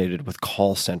coordinated with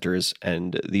call centers.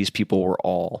 And these people were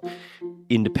all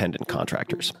independent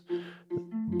contractors.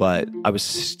 But I was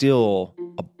still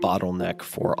a bottleneck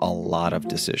for a lot of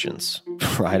decisions,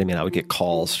 right? I mean, I would get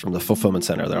calls from the fulfillment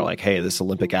center. They're like, hey, this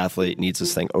Olympic athlete needs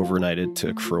this thing overnighted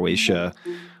to Croatia.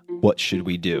 What should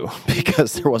we do?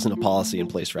 Because there wasn't a policy in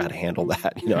place for how to handle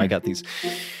that. I got these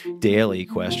daily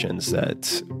questions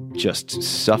that just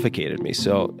suffocated me.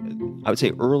 So I would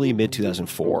say early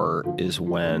mid-2004 is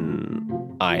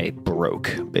when I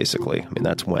broke, basically. I mean,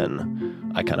 that's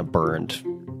when I kind of burned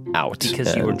out.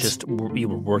 Because you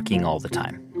were working all the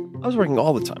time. I was working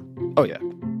all the time. Oh, yeah.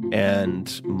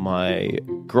 And my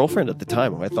girlfriend at the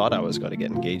time, who I thought I was going to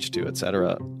get engaged to, et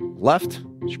cetera, left.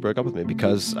 She broke up with me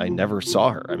because I never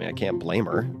saw her. I mean, I can't blame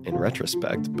her in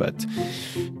retrospect, but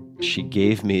she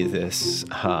gave me this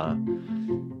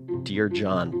Dear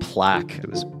John plaque. It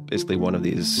was basically one of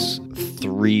these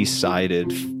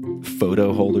 3-sided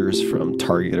photo holders from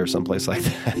Target or someplace like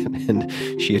that. And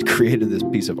she had created this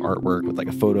piece of artwork with like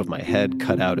a photo of my head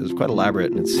cut out. It was quite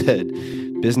elaborate, and it said,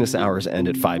 business hours end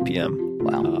at 5 p.m.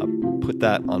 Wow. Put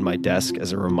that on my desk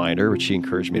as a reminder, which she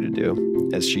encouraged me to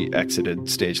do as she exited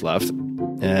stage left.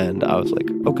 And I was like,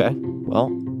 okay, well,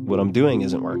 what I'm doing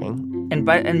isn't working.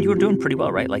 And you were doing pretty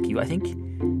well, right? Like I think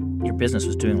your business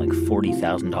was doing like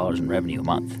 $40,000 in revenue a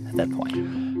month at that point.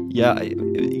 Yeah,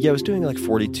 I was doing like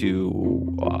 40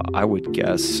 to, I would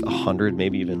guess, 100,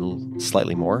 maybe even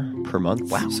slightly more per month.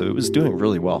 Wow. So it was doing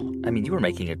really well. I mean, you were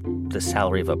making the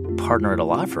salary of a partner at a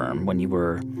law firm when you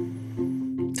were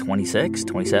 26,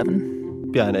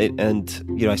 27? Yeah, and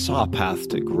I saw a path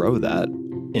to grow that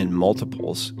in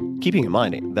multiples, keeping in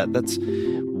mind that's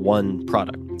one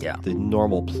product. Yeah. The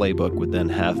normal playbook would then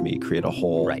have me create a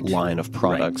whole line of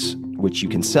products, which you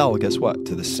can sell, guess what,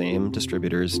 to the same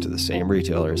distributors, to the same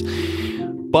retailers.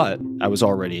 But I was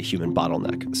already a human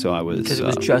bottleneck, so I was... Because it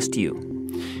was just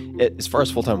you. As far as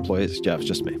full-time employees, yeah, it was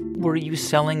just me. Were you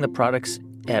selling the products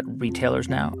at retailers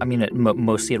now? I mean,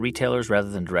 mostly at retailers rather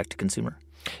than direct-to-consumer?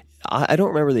 I don't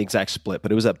remember the exact split,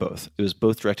 but it was at both. It was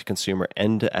both direct-to-consumer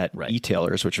and at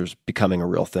e-tailers, which was becoming a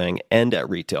real thing, and at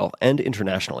retail, and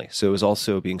internationally. So it was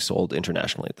also being sold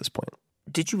internationally at this point.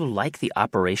 Did you like the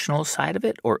operational side of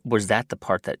it, or was that the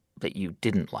part that you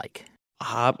didn't like?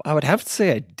 I would have to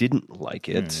say I didn't like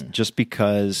it, just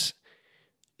because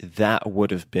that would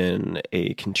have been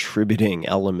a contributing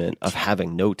element of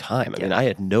having no time. I mean, I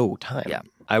had no time. Yeah.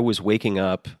 I was waking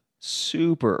up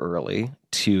super early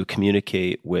to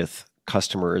communicate with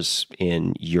customers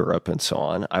in Europe and so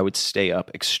on. I would stay up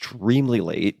extremely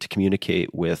late to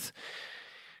communicate with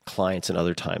clients in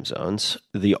other time zones.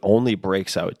 The only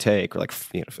breaks I would take were like,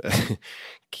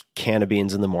 can of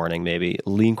beans in the morning, maybe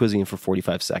lean cuisine for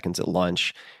 45 seconds at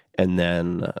lunch, and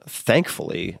then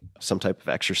thankfully some type of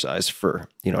exercise for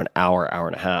an hour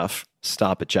and a half.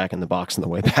 Stop at Jack in the Box on the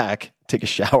way back, take a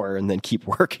shower, and then keep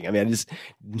working. I mean, I just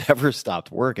never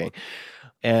stopped working.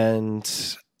 And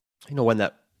when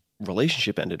that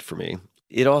relationship ended for me,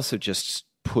 it also just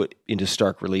put into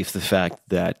stark relief the fact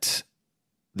that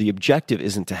the objective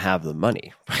isn't to have the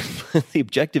money. The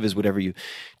objective is whatever you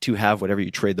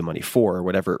trade the money for,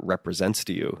 whatever it represents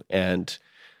to you. And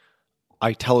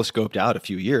I telescoped out a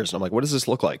few years, and I'm like, what does this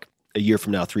look like a year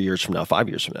from now, 3 years from now, 5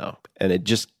 years from now? And it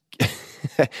just,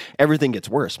 everything gets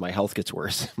worse. My health gets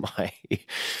worse. My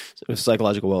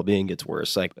psychological well-being gets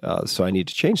worse. So I need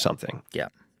to change something. Yeah.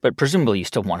 But presumably you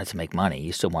still wanted to make money.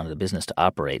 You still wanted the business to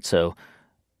operate. So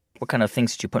what kind of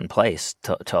things did you put in place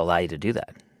to allow you to do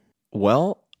that?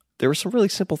 Well, there were some really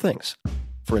simple things.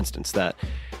 For instance, that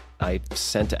I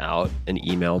sent out an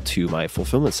email to my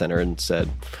fulfillment center and said,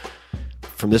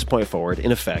 from this point forward,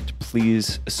 in effect,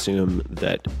 please assume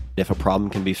that if a problem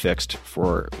can be fixed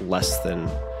for less than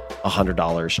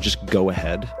 $100, just go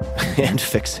ahead and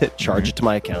fix it, charge it to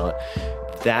my account.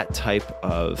 That type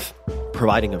of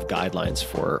providing of guidelines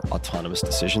for autonomous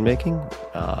decision-making.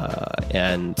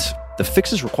 And the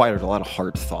fixes required a lot of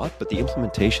hard thought, but the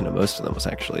implementation of most of them was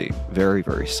actually very,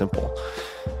 very simple.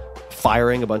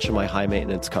 Firing a bunch of my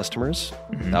high-maintenance customers,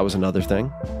 that was another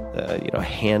thing. A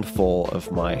handful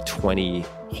of my 20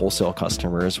 wholesale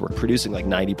customers were producing like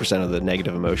 90% of the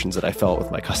negative emotions that I felt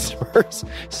with my customers.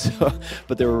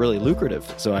 But they were really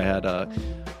lucrative. So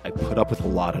I put up with a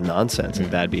lot of nonsense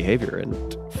and bad behavior,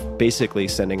 and basically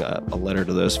sending a letter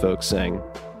to those folks saying,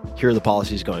 here are the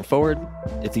policies going forward.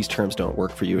 If these terms don't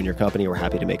work for you and your company, we're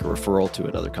happy to make a referral to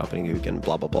another company who can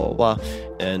blah, blah, blah, blah, blah.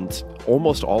 And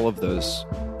almost all of those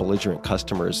belligerent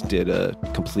customers did a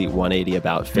complete 180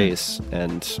 about face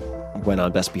and went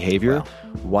on best behavior. Wow.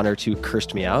 One or two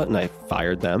cursed me out and I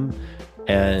fired them.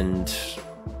 And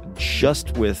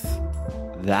just with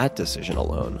that decision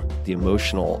alone, the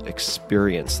emotional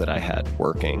experience that I had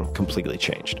working completely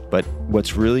changed. But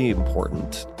what's really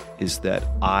important is that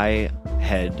I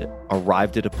had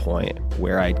arrived at a point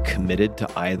where I'd committed to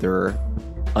either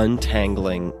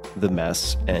untangling the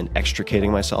mess and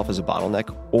extricating myself as a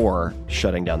bottleneck or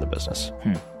shutting down the business.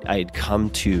 I had come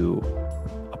to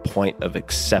a point of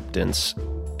acceptance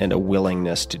and a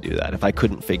willingness to do that if I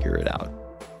couldn't figure it out.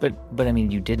 But I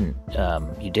mean, you didn't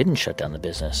shut down the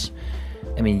business.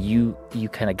 I mean, you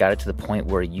kind of got it to the point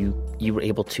where you were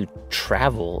able to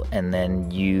travel, and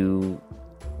then you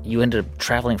ended up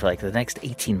traveling for like the next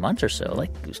 18 months or so,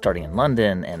 like starting in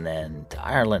London and then to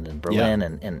Ireland and Berlin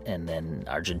and then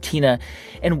Argentina.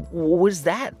 And was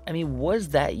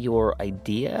that your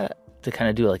idea to kind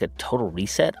of do like a total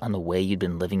reset on the way you'd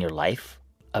been living your life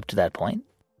up to that point?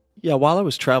 Yeah, while I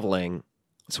was traveling,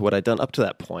 so what I'd done up to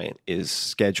that point is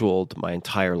scheduled my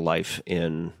entire life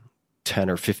in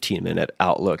 10 or 15 minute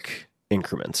Outlook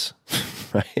increments,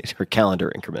 right? Or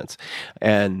calendar increments.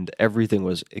 And everything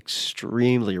was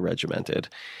extremely regimented.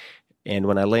 And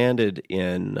when I landed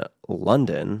in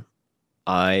London,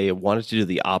 I wanted to do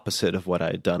the opposite of what I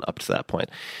had done up to that point.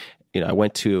 I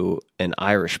went to an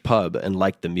Irish pub and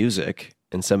liked the music,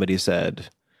 and somebody said,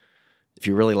 if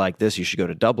you really like this, you should go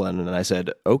to Dublin. And I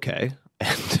said, okay.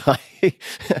 And I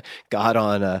got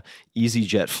on a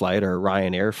EasyJet flight or a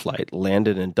Ryanair flight,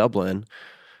 landed in Dublin,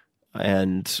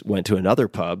 and went to another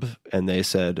pub, and they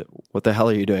said, "What the hell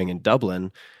are you doing in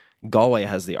Dublin? Galway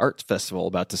has the art festival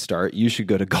about to start. You should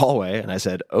go to Galway." And I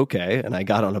said, "Okay." And I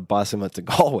got on a bus and went to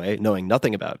Galway, knowing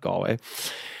nothing about Galway,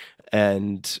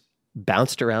 and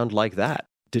bounced around like that,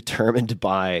 determined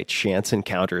by chance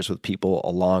encounters with people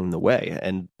along the way.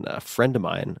 And a friend of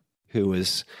mine who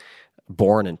was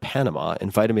born in Panama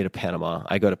invited me to Panama.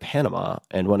 I go to Panama,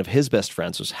 and one of his best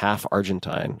friends was half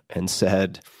Argentine and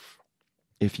said,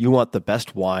 "If you want the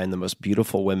best wine, the most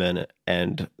beautiful women,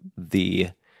 and the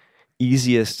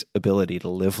easiest ability to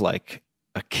live like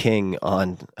a king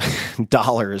on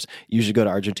dollars, you should go to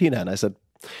Argentina." And I said,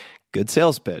 "Good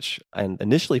sales pitch." I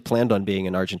initially planned on being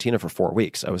in Argentina for 4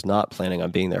 weeks. I was not planning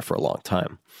on being there for a long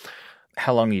time.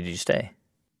 How long did you stay?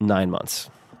 9 months.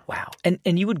 Wow. And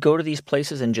you would go to these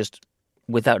places and just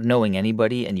without knowing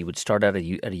anybody, and you would start out at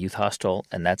a youth hostel,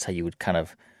 and that's how you would kind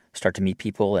of start to meet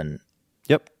people? And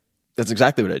Yep. That's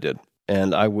exactly what I did.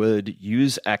 And I would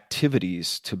use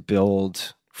activities to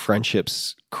build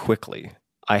friendships quickly.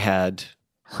 I had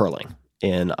hurling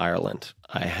in Ireland.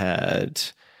 I had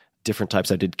different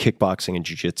types. I did kickboxing and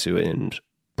jiu-jitsu in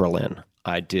Berlin.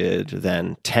 I did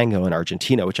then tango in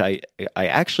Argentina, which I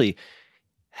actually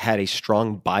had a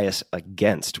strong bias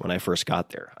against when I first got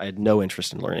there. I had no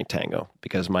interest in learning tango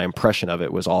because my impression of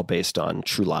it was all based on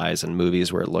True Lies and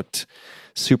movies where it looked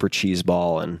super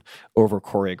cheeseball and over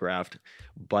choreographed.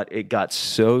 But it got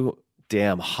so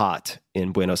damn hot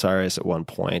in Buenos Aires at one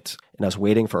point, and I was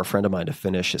waiting for a friend of mine to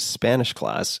finish his Spanish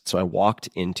class. So I walked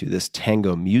into this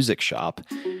tango music shop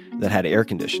that had air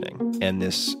conditioning, and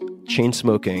this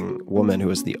chain-smoking woman who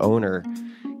was the owner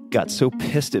got so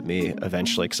pissed at me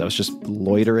eventually because I was just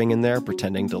loitering in there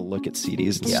pretending to look at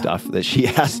CDs and stuff that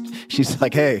she's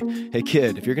like, hey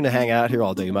kid, if you're going to hang out here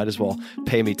all day, you might as well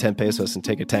pay me 10 pesos and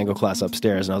take a tango class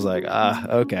upstairs. And I was like,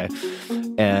 okay.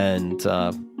 And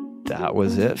that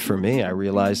was it for me. I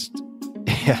realized,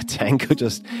 tango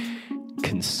just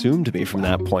consumed me from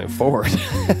that point forward.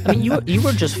 I mean, you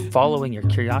were just following your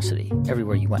curiosity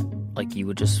everywhere you went. Like you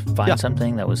would just find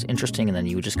something that was interesting, and then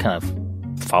you would just kind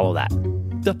of follow that.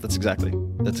 Yep, that's exactly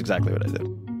what I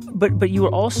did. But you were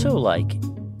also like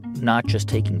not just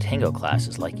taking tango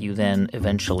classes. Like you then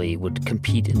eventually would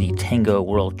compete in the Tango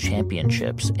World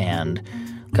Championships and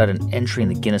got an entry in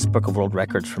the Guinness Book of World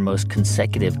Records for most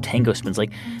consecutive tango spins.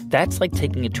 Like that's like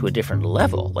taking it to a different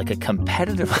level, like a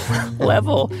competitive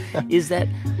level. Is that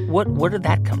where did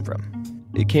that come from?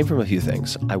 It came from a few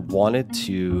things. I wanted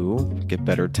to get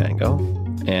better at tango.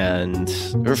 And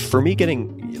for me,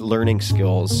 learning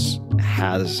skills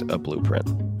has a blueprint.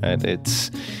 And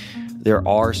there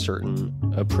are certain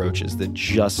approaches that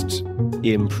just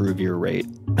improve your rate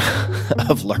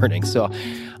of learning. So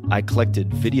I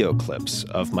collected video clips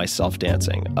of myself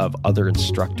dancing, of other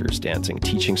instructors dancing,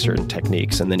 teaching certain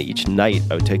techniques. And then each night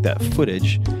I would take that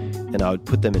footage and I would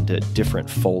put them into different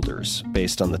folders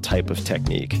based on the type of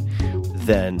technique.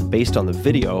 Then, based on the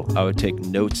video, I would take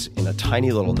notes in a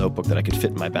tiny little notebook that I could fit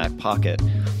in my back pocket,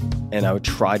 and I would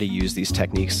try to use these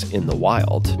techniques in the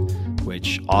wild,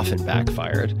 which often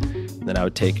backfired. Then I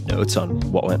would take notes on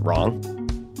what went wrong,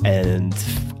 and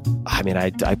I mean,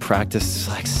 I practiced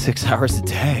like 6 hours a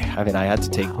day. I mean, I had to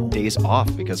take days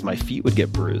off because my feet would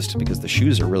get bruised because the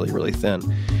shoes are really, really thin.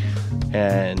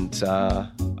 And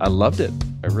I loved it.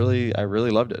 I really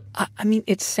loved it. I mean,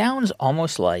 it sounds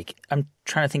almost like I'm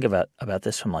trying to think about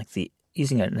this from like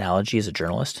using an analogy as a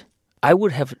journalist. I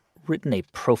would have written a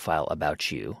profile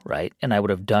about you, right? And I would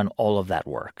have done all of that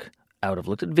work. I would have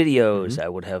looked at videos. I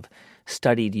would have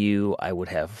studied you. I would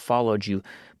have followed you.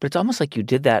 But it's almost like you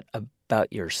did that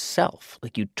about yourself.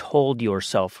 Like you told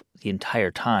yourself the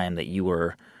entire time that you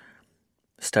were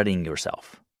studying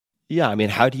yourself. Yeah, I mean,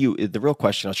 the real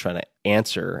question I was trying to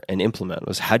answer and implement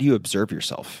was, how do you observe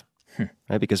yourself?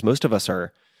 Right? Because most of us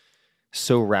are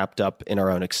so wrapped up in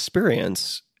our own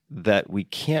experience that we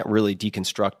can't really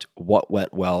deconstruct what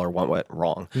went well or what went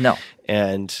wrong. No.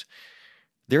 And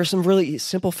there are some really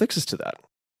simple fixes to that.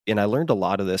 And I learned a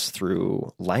lot of this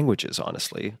through languages,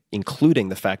 honestly, including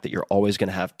the fact that you're always going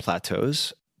to have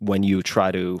plateaus when you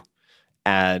try to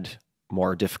add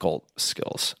more difficult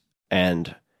skills.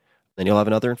 And then you'll have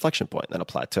another inflection point, then a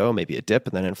plateau, maybe a dip,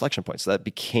 and then an inflection point. So that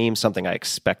became something I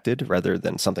expected rather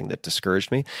than something that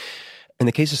discouraged me. In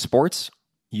the case of sports,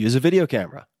 use a video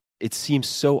camera. It seems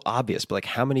so obvious, but like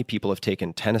how many people have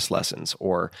taken tennis lessons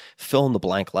or fill in the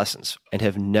blank lessons and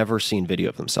have never seen video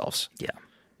of themselves? Yeah.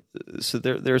 So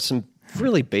there are some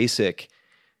really basic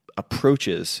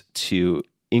approaches to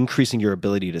increasing your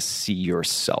ability to see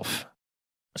yourself.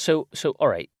 So all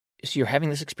right. so you're having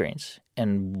this experience,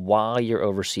 and while you're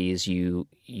overseas, you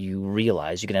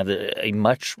realize you can have a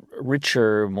much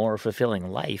richer, more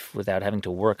fulfilling life without having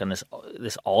to work on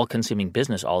this all-consuming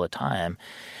business all the time.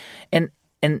 And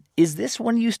is this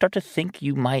when you start to think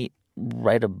you might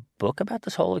write a book about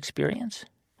this whole experience?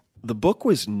 The book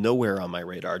was nowhere on my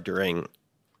radar during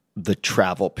the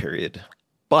travel period,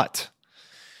 but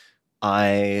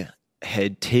I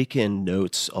had taken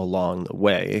notes along the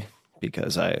way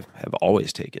because I have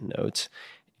always taken notes,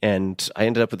 and I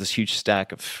ended up with this huge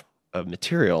stack of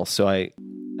material. So I,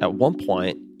 at one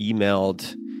point,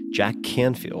 emailed Jack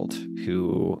Canfield,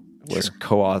 who was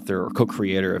co-author or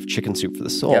co-creator of Chicken Soup for the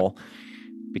Soul,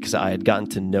 because I had gotten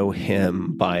to know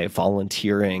him by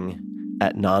volunteering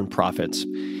at nonprofits.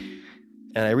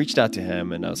 And I reached out to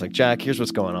him and I was like, Jack, here's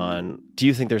what's going on. Do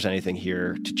you think there's anything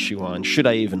here to chew on? Should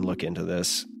I even look into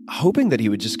this? Hoping that he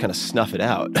would just kind of snuff it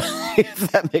out,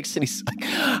 if that makes any sense.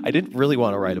 I didn't really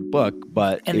want to write a book,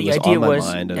 but it was on my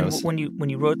mind. And when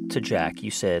you wrote to Jack,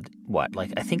 you said, what?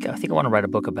 Like, I think I want to write a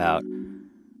book about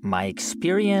my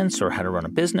experience or how to run a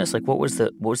business. Like, what was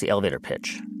the elevator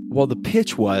pitch? Well, the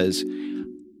pitch was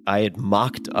I had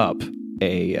mocked up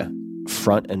a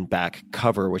front and back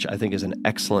cover, which I think is an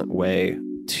excellent way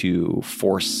to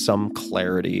force some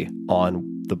clarity on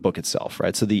the book itself,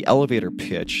 right? So the elevator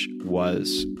pitch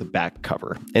was the back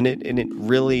cover, and it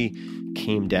really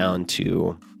came down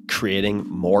to creating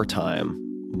more time,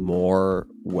 more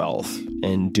wealth,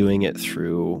 and doing it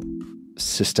through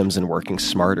systems and working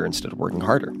smarter instead of working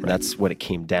harder. Right. That's what it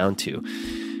came down to.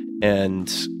 And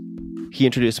he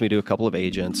introduced me to a couple of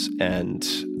agents, and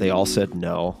they all said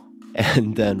no.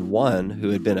 And then one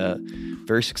who had been a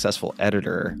very successful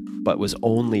editor, but was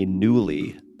only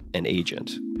newly an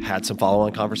agent, had some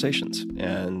follow-on conversations.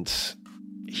 And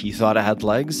he thought it had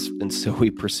legs, and so we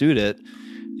pursued it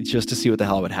just to see what the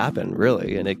hell would happen,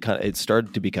 really. And it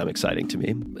started to become exciting to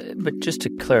me. But just to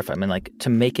clarify, I mean, like, to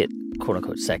make it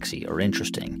quote-unquote sexy or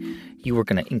interesting, you were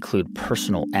going to include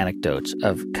personal anecdotes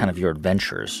of kind of your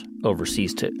adventures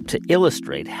overseas to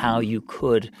illustrate how you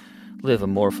could live a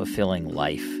more fulfilling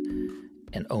life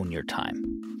and own your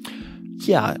time.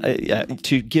 Yeah,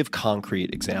 to give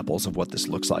concrete examples of what this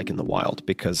looks like in the wild,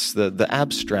 because the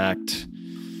abstract,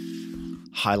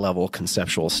 high-level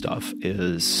conceptual stuff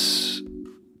is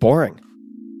boring.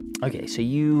 Okay, so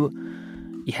you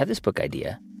had this book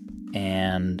idea,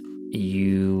 and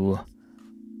you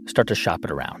start to shop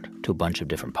it around to a bunch of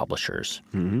different publishers.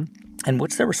 Mm-hmm. And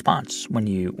what's their response when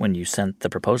you sent the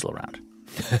proposal around?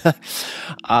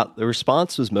 The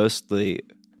response was mostly,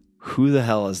 who the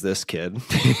hell is this kid?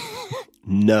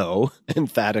 No,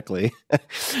 emphatically.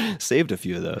 Saved a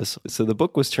few of those. So the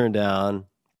book was turned down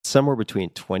somewhere between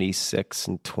 26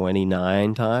 and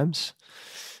 29 times.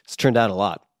 It's turned down a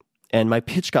lot. And my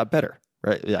pitch got better,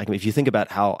 right? Like, if you think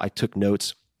about how I took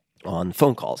notes on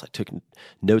phone calls, I took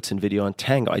notes and video on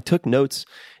Tango. I took notes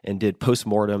and did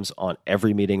postmortems on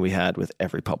every meeting we had with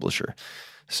every publisher.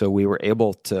 So we were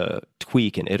able to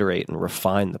tweak and iterate and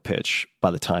refine the pitch by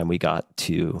the time we got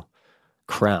to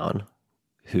Crown,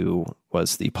 who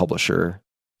was the publisher.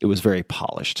 It was very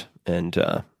polished, and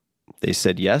they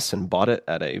said yes and bought it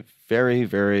at a very,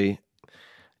 very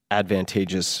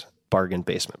advantageous bargain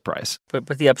basement price.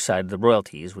 But the upside, the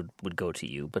royalties would go to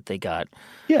you, but they got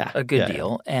a good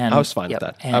deal. And I was fine with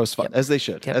that. I was fine, as they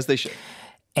should, as they should.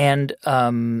 And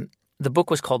the book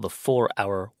was called The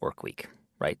 4-Hour Workweek,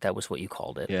 right? That was what you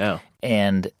called it. Yeah.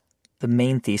 And the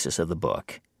main thesis of the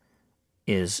book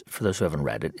is, for those who haven't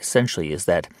read it, essentially is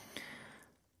that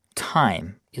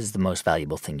time is the most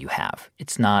valuable thing you have.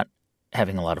 It's not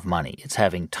having a lot of money. It's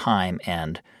having time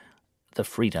and the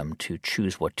freedom to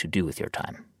choose what to do with your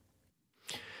time.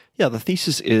 Yeah, the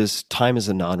thesis is time is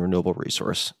a non-renewable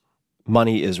resource.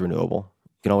 Money is renewable.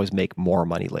 You can always make more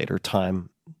money later. Time,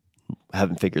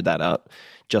 haven't figured that out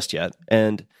just yet.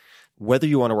 And whether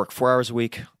you want to work 4 hours a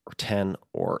week or 10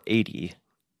 or 80,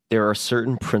 there are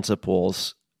certain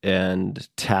principles and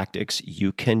tactics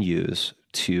you can use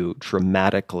to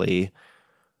dramatically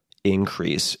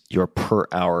increase your per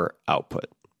hour output.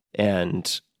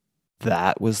 And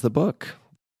that was the book.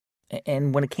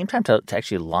 And when it came time to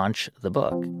actually launch the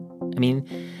book, I mean,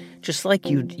 just like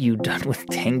you'd done with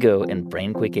Tango and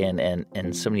Brain Quicken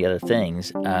and so many other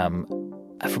things, from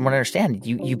what I understand,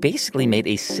 you basically made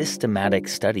a systematic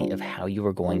study of how you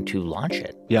were going to launch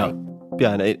it. Yeah. Right?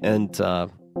 Yeah. And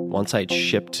once I'd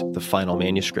shipped the final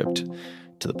manuscript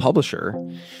to the publisher,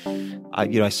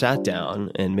 I sat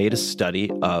down and made a study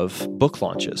of book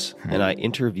launches, and I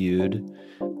interviewed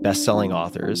best-selling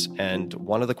authors. And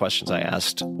one of the questions I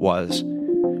asked was,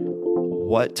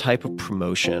 what type of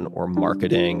promotion or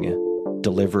marketing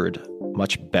delivered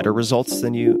much better results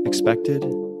than you expected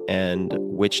and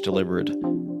which delivered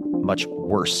much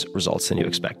worse results than you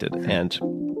expected. And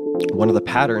one of the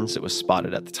patterns that was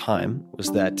spotted at the time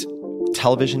was that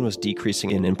television was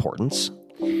decreasing in importance,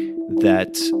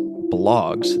 that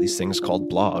blogs, these things called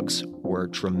blogs, were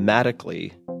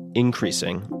dramatically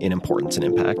increasing in importance and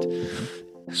impact.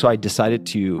 So I decided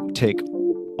to take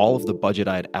all of the budget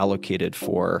I had allocated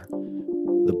for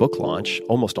the book launch,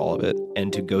 almost all of it,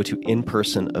 and to go to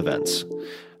in-person events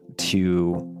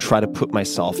to try to put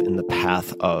myself in the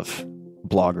path of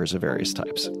bloggers of various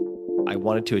types. I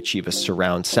wanted to achieve a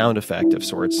surround sound effect of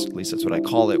sorts, at least that's what I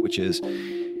call it, which is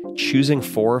choosing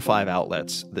 4 or 5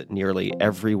 outlets that nearly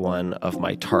every one of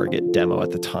my target demo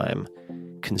at the time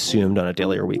consumed on a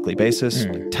daily or weekly basis,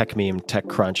 TechMeme,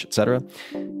 TechCrunch, etc.,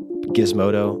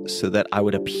 Gizmodo, so that I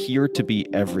would appear to be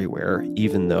everywhere,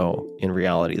 even though in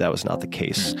reality that was not the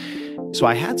case. So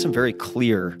I had some very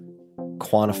clear,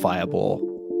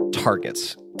 quantifiable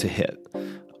targets to hit,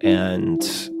 and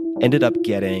ended up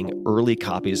getting early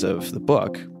copies of the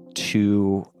book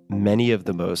to many of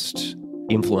the most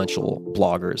influential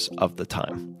bloggers of the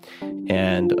time.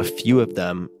 And a few of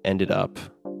them ended up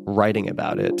writing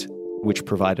about it, which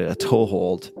provided a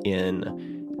toehold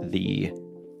in the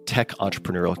tech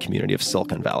entrepreneurial community of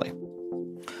Silicon Valley.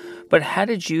 But how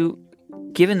did you,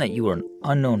 given that you were an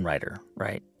unknown writer,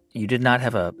 right? You did not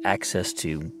have access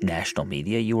to national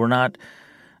media. You were not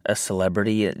a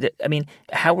celebrity. I mean,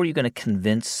 how were you going to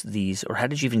convince these, or how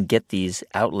did you even get these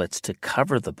outlets to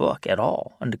cover the book at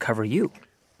all and to cover you?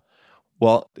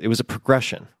 Well, it was a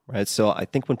progression, right? So I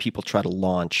think when people try to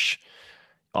launch,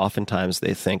 oftentimes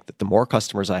they think that the more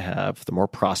customers I have, the more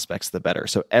prospects, the better.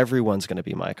 So everyone's going to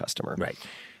be my customer. Right.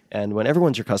 And when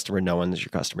everyone's your customer, no one's your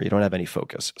customer. You don't have any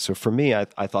focus. So for me, I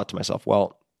thought to myself,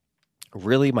 well,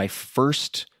 really my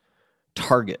first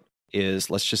target is,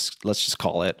 let's just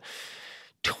call it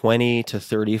 20 to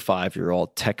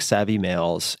 35-year-old tech-savvy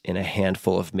males in a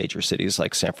handful of major cities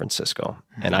like San Francisco.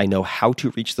 And I know how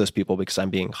to reach those people because I'm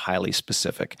being highly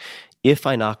specific. If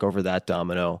I knock over that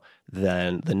domino,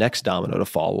 then the next domino to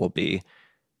fall will be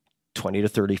 20 to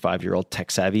 35-year-old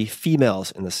tech-savvy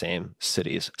females in the same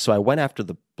cities. So I went after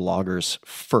the bloggers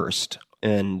first.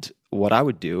 And what I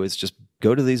would do is just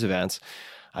go to these events.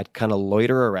 I'd kind of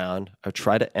loiter around. I'd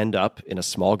try to end up in a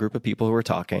small group of people who were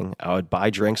talking. I would buy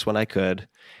drinks when I could.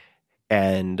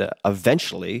 And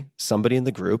eventually, somebody in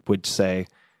the group would say,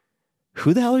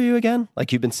 who the hell are you again?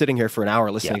 Like, you've been sitting here for an hour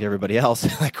listening to everybody else.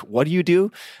 Like, what do you do?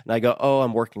 And I go, oh,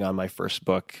 I'm working on my first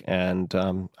book. And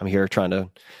I'm here trying to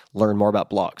learn more about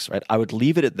blogs, right? I would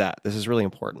leave it at that. This is really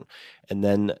important. And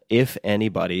then if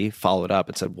anybody followed up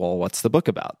and said, well, what's the book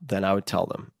about? Then I would tell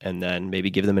them and then maybe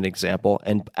give them an example.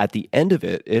 And at the end of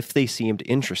it, if they seemed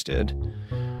interested,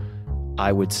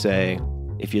 I would say,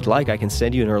 if you'd like, I can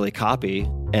send you an early copy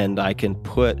and I can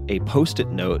put a Post-it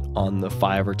note on the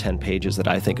 5 or 10 pages that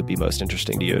I think would be most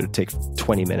interesting to you to take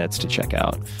 20 minutes to check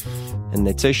out. And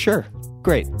they'd say, sure,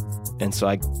 great. And so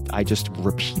I just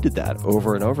repeated that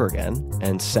over and over again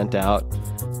and sent out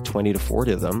 20 to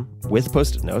 40 of them with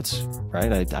Post-it notes,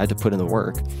 right? I had to put in the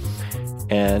work.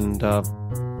 And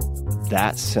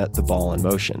that set the ball in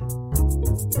motion.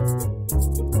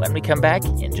 When we come back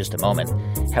in just a moment,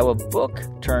 how a book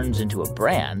turns into a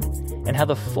brand and how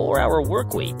the 4-hour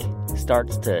work week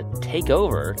starts to take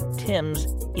over Tim's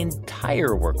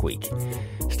entire work week.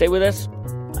 Stay with us.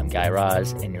 I'm Guy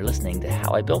Raz, and you're listening to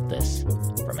How I Built This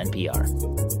from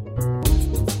NPR.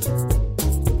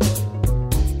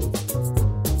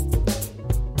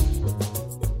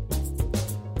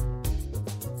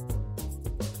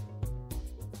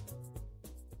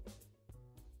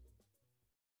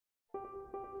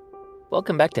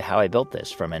 Welcome back to How I Built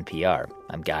This from NPR.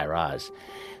 I'm Guy Raz.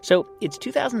 So it's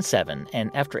 2007,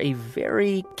 and after a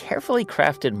very carefully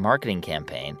crafted marketing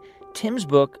campaign, Tim's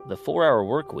book, The 4-Hour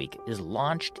Workweek, is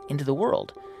launched into the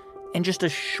world. And just a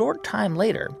short time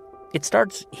later, it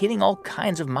starts hitting all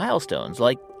kinds of milestones,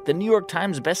 like the New York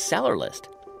Times bestseller list.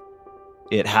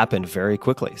 It happened very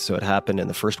quickly. So it happened in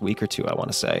the first week or two, I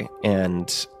want to say.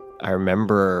 And I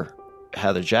remember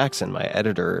Heather Jackson, my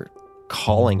editor,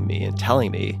 calling me and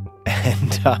telling me,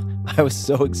 and I was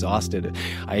so exhausted.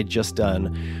 I had just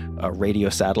done a radio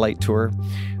satellite tour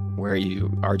where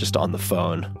you are just on the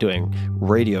phone doing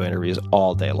radio interviews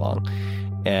all day long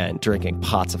and drinking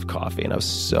pots of coffee. And I was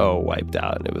so wiped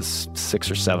out. And it was 6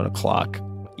 or 7 o'clock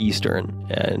Eastern.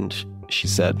 And she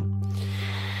said,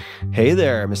 hey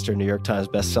there, Mr. New York Times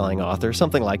bestselling author,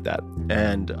 something like that.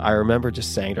 And I remember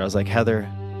just saying to her, I was like, Heather,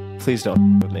 please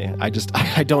don't with me. I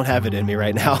don't have it in me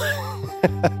right now.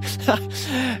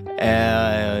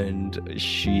 And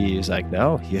she's like,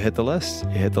 no, you hit the list.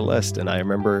 You hit the list. And I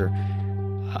remember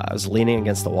I was leaning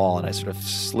against the wall, and I sort of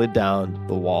slid down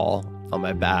the wall on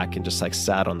my back and just like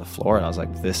sat on the floor. And I was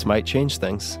like, this might change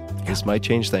things. This might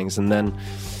change things. And then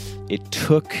it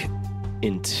took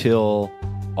until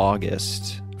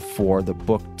August for the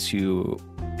book to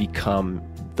become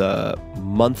the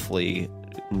monthly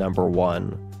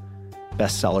 #1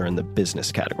 bestseller in the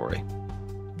business category.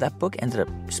 That book ended up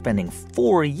spending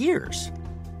 4 years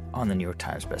on the New York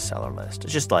Times bestseller list.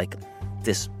 It's just like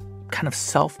this kind of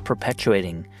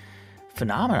self-perpetuating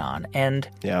phenomenon. And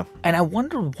I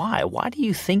wonder why. Why do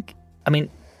you think, I mean,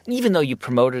 even though you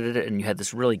promoted it and you had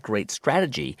this really great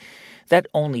strategy, that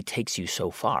only takes you so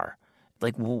far.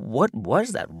 Like, what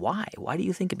was that? Why? Why do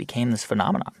you think it became this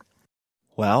phenomenon?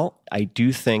 Well, I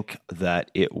do think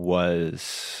that it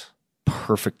was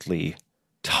perfectly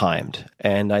timed.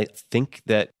 And I think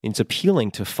that it's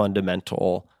appealing to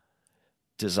fundamental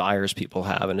desires people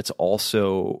have. And it's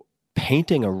also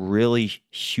painting a really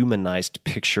humanized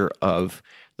picture of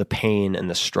the pain and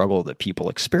the struggle that people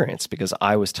experience. Because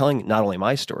I was telling not only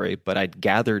my story, but I'd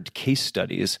gathered case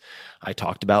studies. I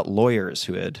talked about lawyers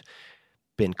who had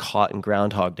been caught in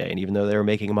Groundhog Day, and even though they were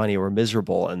making money, were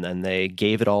miserable, and then they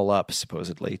gave it all up,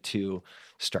 supposedly, to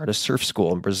start a surf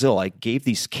school in Brazil. I gave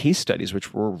these case studies,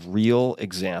 which were real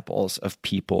examples of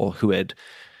people who had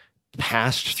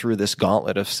passed through this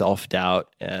gauntlet of self-doubt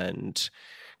and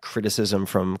criticism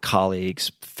from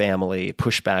colleagues, family,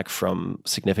 pushback from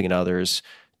significant others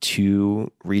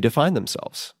to redefine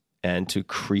themselves and to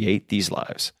create these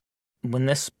lives. When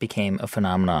this became a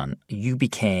phenomenon, you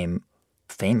became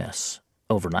famous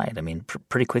overnight. I mean,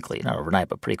 pretty quickly, not overnight,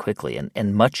 but pretty quickly,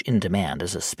 and much in demand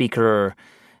as a speaker,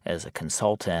 as a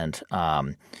consultant.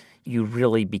 You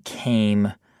really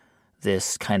became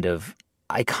this kind of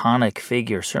iconic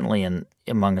figure, certainly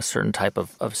among a certain type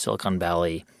of Silicon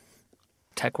Valley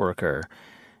tech worker.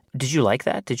 Did you like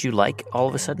that? Did you like all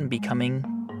of a sudden becoming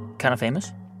kind of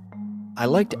famous? I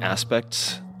liked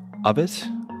aspects of it.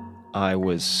 I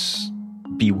was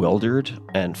bewildered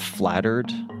and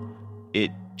flattered.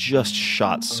 It just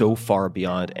shot so far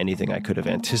beyond anything I could have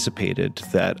anticipated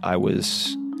that I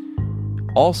was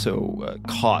also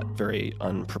caught very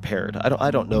unprepared.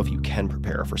 I don't know if you can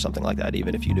prepare for something like that,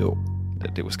 even if you knew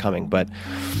that it was coming. But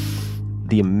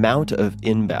the amount of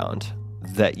inbound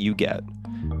that you get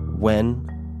when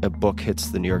a book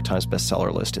hits the New York Times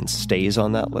bestseller list and stays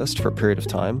on that list for a period of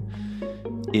time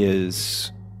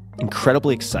is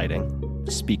incredibly exciting.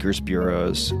 Speakers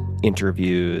bureaus,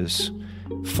 interviews,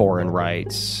 foreign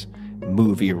rights,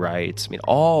 movie rights. I mean,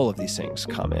 all of these things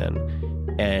come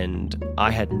in, and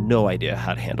I had no idea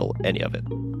how to handle any of it.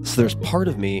 So there's part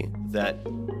of me that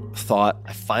thought,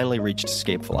 I finally reached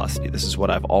escape velocity. This is what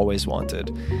I've always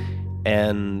wanted.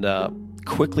 And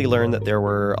quickly learned that there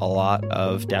were a lot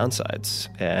of downsides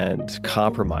and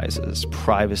compromises,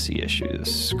 privacy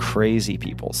issues, crazy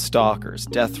people, stalkers,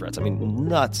 death threats. I mean,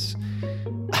 nuts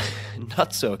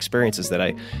so experiences that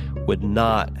I would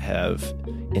not have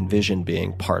envisioned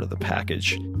being part of the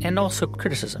package. And also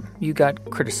criticism. You got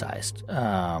criticized.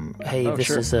 This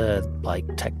sure. Is a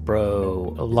tech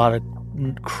bro. A lot of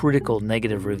critical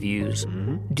negative reviews.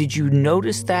 Mm-hmm. Did you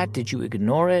notice that? Did you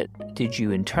ignore it? Did you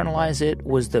internalize it?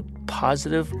 Was the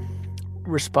positive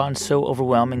response so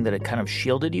overwhelming that it kind of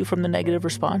shielded you from the negative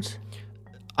response?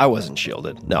 I wasn't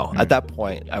shielded. No. Mm-hmm. At that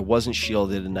point, I wasn't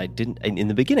shielded, and in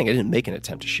the beginning, I didn't make an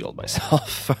attempt to shield myself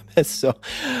from it. So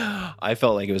I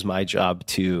felt like it was my job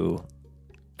to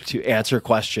answer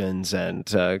questions and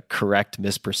correct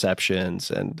misperceptions,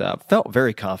 and felt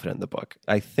very confident in the book.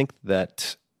 I think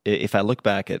that if I look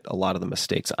back at a lot of the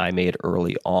mistakes I made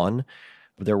early on,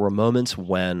 there were moments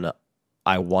when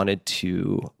I wanted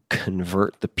to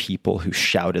convert the people who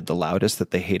shouted the loudest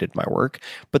that they hated my work,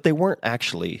 but they weren't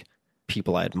actually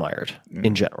people I admired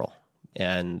in general.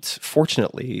 And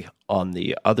fortunately, on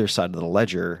the other side of the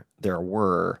ledger, there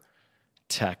were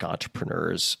tech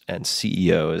entrepreneurs and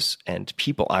CEOs and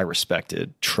people I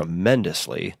respected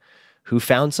tremendously who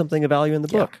found something of value in the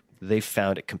book. They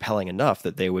found it compelling enough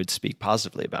that they would speak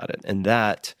positively about it. And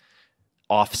that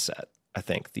offset, I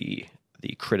think, the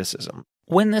criticism.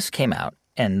 When this came out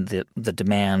and the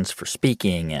demands for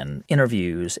speaking and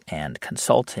interviews and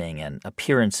consulting and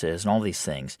appearances and all these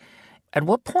things, at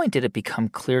what point did it become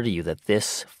clear to you that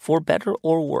this, for better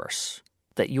or worse,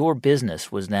 that your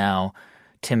business was now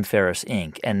Tim Ferriss,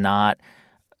 Inc. and not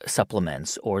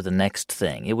supplements or the next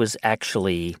thing? It was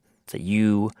actually that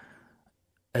you,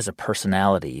 as a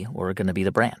personality, were going to be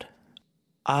the brand.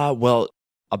 Well,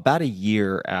 about a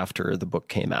year after the book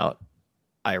came out,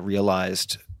 I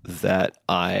realized that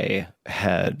I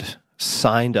had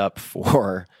signed up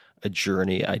for a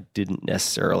journey I didn't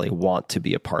necessarily want to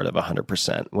be a part of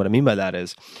 100%. What I mean by that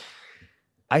is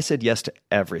I said yes to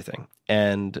everything.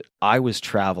 And I was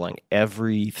traveling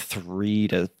every 3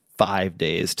 to 5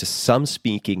 days to some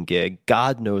speaking gig,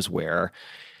 God knows where.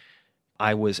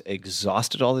 I was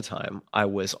exhausted all the time. I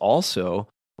was also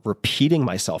repeating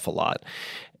myself a lot.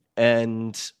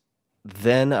 And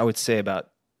then I would say about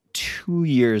 2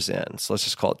 years in, so let's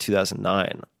just call it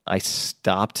 2009, I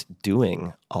stopped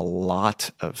doing a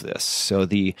lot of this. So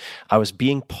I was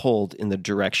being pulled in the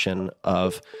direction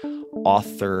of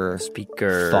author,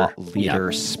 speaker, thought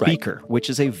leader, speaker, right, which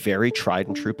is a very tried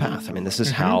and true path. I mean, this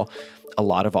is how a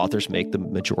lot of authors make the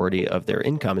majority of their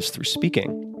income is through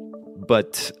speaking.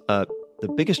 But the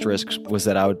biggest risk was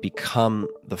that I would become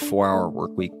the 4-hour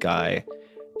workweek guy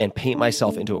and paint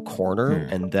myself into a corner,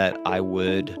 and that I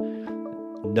would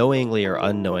knowingly or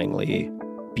unknowingly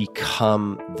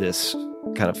become this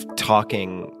kind of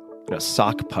talking,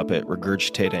 sock puppet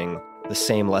regurgitating the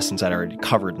same lessons I'd already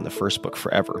covered in the first book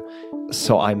forever.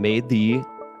 So I made the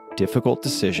difficult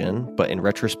decision, but in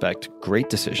retrospect, great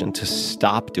decision, to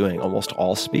stop doing almost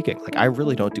all speaking. Like, I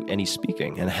really don't do any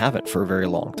speaking and haven't for a very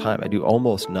long time. I do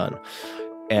almost none.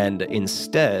 And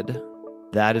instead,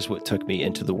 that is what took me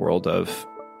into the world of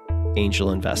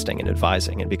angel investing and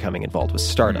advising and becoming involved with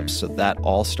startups. So that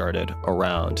all started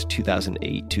around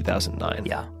 2008, 2009.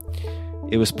 Yeah.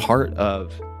 It was part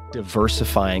of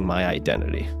diversifying my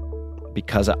identity,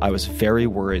 because I was very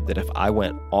worried that if I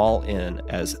went all in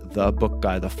as the book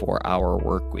guy, the 4-hour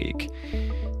work week,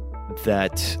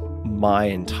 that my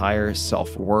entire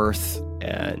self-worth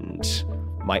and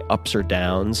my ups or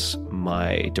downs,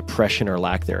 my depression or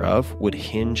lack thereof, would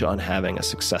hinge on having a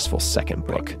successful second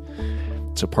book.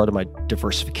 So part of my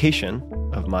diversification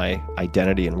of my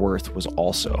identity and worth was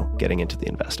also getting into the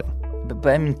investing. But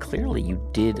I mean, clearly you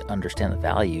did understand the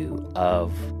value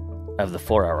of the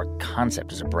 4-hour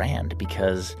concept as a brand,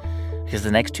 because the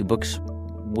next 2 books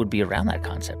would be around that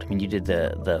concept. I mean, you did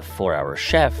the 4-hour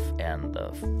chef and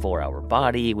the 4-hour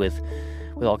body with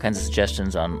all kinds of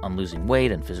suggestions on losing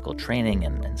weight and physical training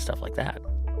and stuff like that.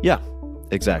 Yeah,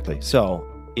 exactly. So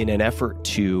in an effort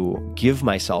to give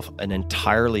myself an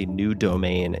entirely new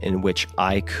domain in which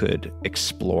I could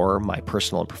explore my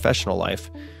personal and professional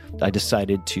life, I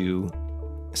decided to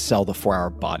sell the 4-hour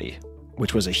body,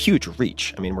 which was a huge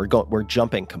reach. I mean, we're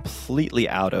jumping completely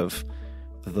out of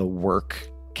the work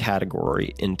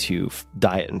category into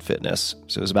diet and fitness.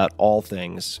 So it was about all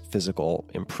things physical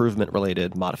improvement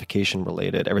related, modification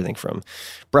related, everything from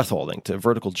breath holding to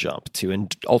vertical jump to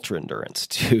ultra endurance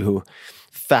to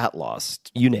fat loss,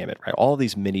 you name it, right? All of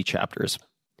these mini chapters.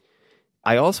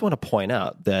 I also want to point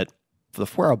out that the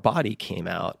 4-hour body came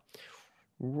out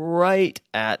right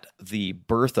at the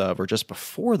birth of, or just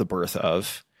before the birth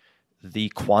of, the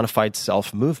quantified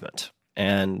self movement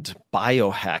and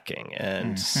biohacking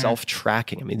and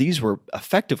self-tracking. I mean, these were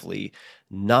effectively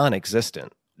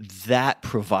non-existent. That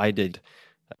provided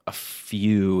a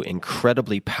few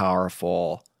incredibly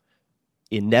powerful,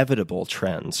 inevitable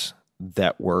trends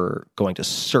that were going to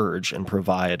surge and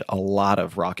provide a lot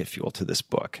of rocket fuel to this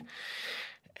book.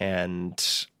 And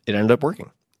it ended up working.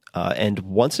 And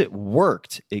once it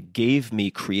worked, it gave me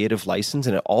creative license,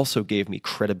 and it also gave me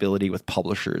credibility with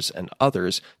publishers and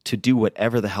others to do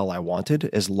whatever the hell I wanted,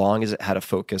 as long as it had a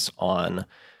focus on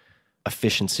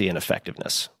efficiency and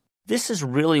effectiveness. This is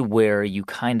really where you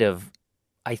kind of,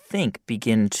 I think,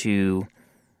 begin to,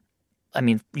 I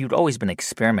mean, you'd always been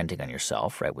experimenting on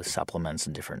yourself, right, with supplements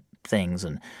and different things,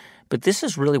 but this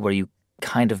is really where you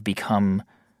kind of become,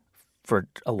 for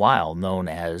a while, known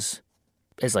as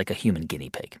like a human guinea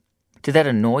pig. Did that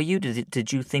annoy you?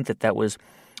 Did you think that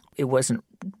it wasn't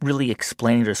really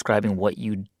explaining or describing what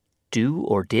you do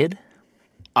or did?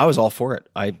 I was all for it.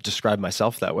 I described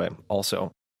myself that way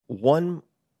also. One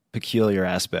peculiar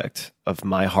aspect of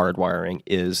my hardwiring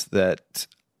is that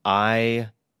I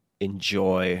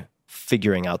enjoy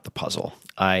figuring out the puzzle.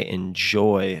 I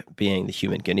enjoy being the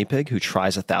human guinea pig who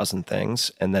tries 1,000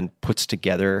 things and then puts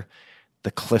together the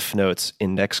Cliff Notes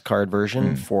index card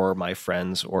version for my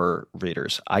friends or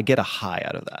readers. I get a high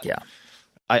out of that. Yeah.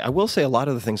 I will say a lot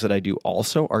of the things that I do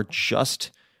also are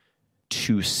just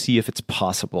to see if it's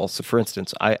possible. So for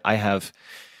instance, I have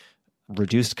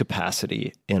reduced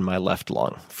capacity in my left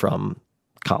lung from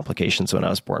complications when I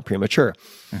was born premature.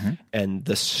 And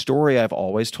the story I've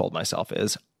always told myself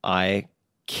is I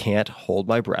can't hold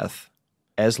my breath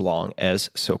as long as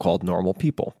so-called normal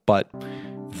people. But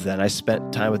then I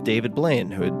spent time with David Blaine,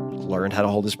 who had learned how to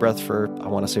hold his breath for, I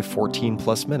want to say, 14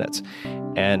 plus minutes,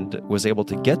 and was able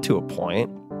to get to a point,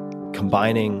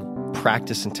 combining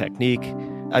practice and technique.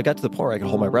 I got to the point where I could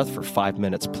hold my breath for 5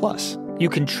 minutes plus. You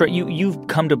can you've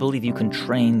come to believe you can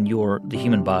train the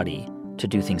human body to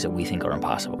do things that we think are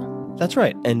impossible. That's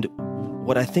right. And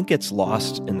what I think gets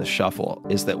lost in the shuffle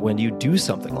is that when you do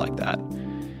something like that,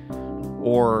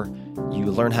 or you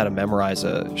learn how to memorize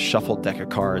a shuffled deck of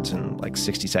cards in like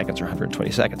 60 seconds or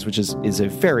 120 seconds, which is a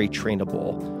very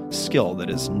trainable skill that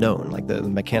is known, like the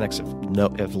mechanics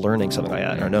of learning something like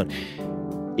that are known.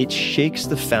 It shakes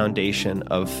the foundation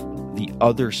of the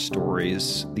other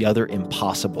stories, the other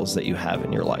impossibles that you have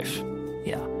in your life.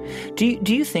 Yeah.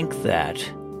 Do you think that,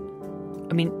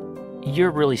 I mean, you're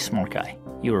a really smart guy.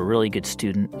 You're a really good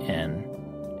student, and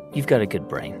you've got a good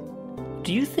brain.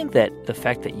 Do you think that the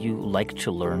fact that you like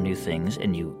to learn new things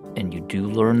and you do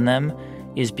learn them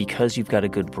is because you've got a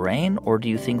good brain, or do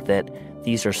you think that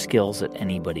these are skills that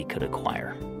anybody could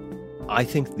acquire? I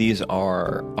think these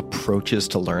are approaches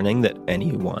to learning that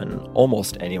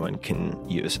almost anyone can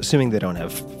use, assuming they don't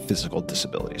have physical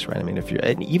disabilities, right? I mean,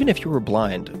 even if you were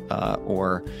blind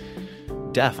or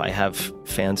deaf, I have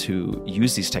fans who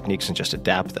use these techniques and just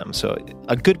adapt them. So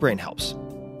a good brain helps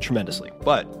tremendously.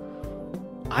 But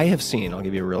I have seen, I'll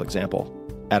give you a real example,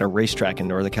 at a racetrack in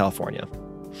Northern California,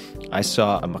 I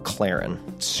saw a McLaren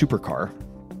supercar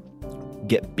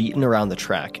get beaten around the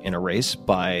track in a race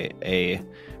by a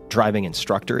driving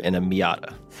instructor in a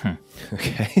Miata.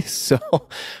 Okay, so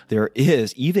there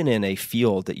is, even in a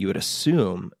field that you would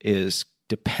assume is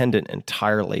dependent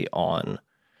entirely on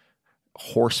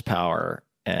horsepower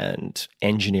and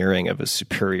engineering of a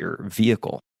superior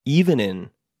vehicle, even in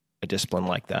a discipline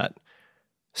like that,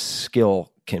 skill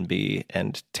can be,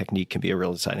 and technique can be, a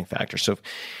real deciding factor. So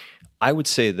I would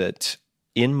say that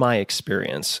in my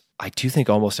experience, I do think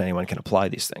almost anyone can apply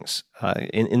these things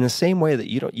in the same way that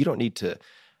you don't need to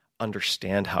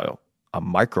understand how a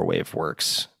microwave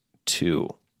works to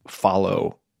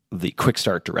follow the quick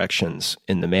start directions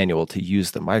in the manual to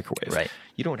use the microwave. Right.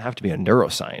 You don't have to be a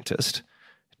neuroscientist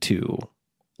to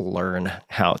learn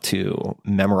how to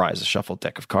memorize a shuffled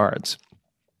deck of cards.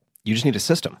 You just need a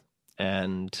system,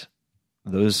 and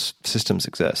those systems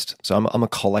exist. So I'm a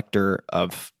collector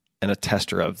of and a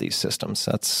tester of these systems.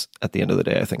 That's, at the end of the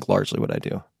day, I think largely what I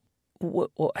do.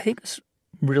 Well, I think it's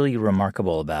really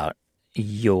remarkable about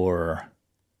your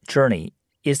journey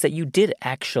is that you did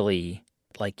actually,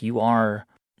 like, you are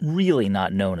really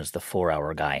not known as the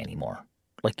 4-hour guy anymore.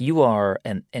 Like, you are,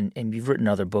 and you've written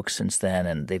other books since then,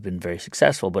 and they've been very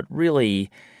successful, but really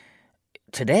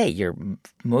today you're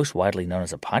most widely known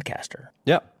as a podcaster.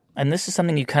 Yeah. And this is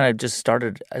something you kind of just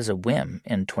started as a whim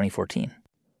in 2014.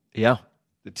 Yeah.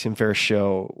 The Tim Ferriss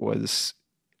Show was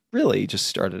really just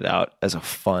started out as a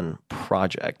fun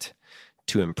project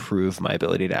to improve my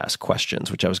ability to ask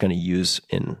questions, which I was going to use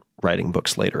in writing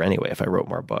books later anyway, if I wrote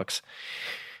more books.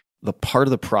 The part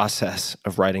of the process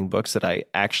of writing books that I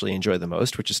actually enjoy the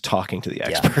most, which is talking to the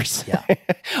experts. Yeah.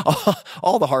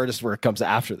 All the hardest work comes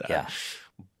after that. Yeah.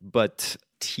 But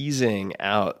teasing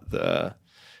out the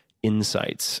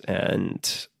insights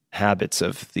and habits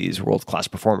of these world-class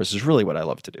performers is really what I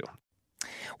love to do.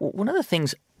 Well, one of the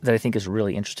things that I think is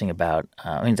really interesting about,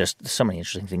 there's so many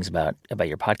interesting things about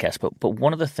your podcast, but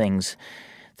one of the things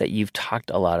that you've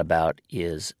talked a lot about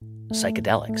is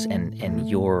psychedelics and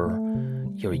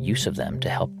your use of them to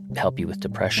help you with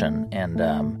depression.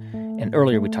 And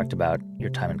earlier we talked about your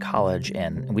time in college,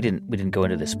 and we didn't go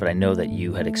into this, but I know that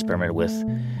you had experimented with,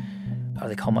 are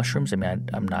they called mushrooms? I mean,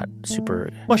 I'm not super...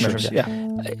 Mushrooms, yeah.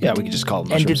 Yeah, we could just call them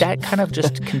mushrooms. And did that kind of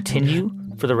just continue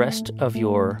for the rest of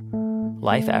your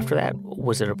life after that?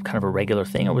 Was it a kind of a regular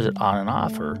thing, or was it on and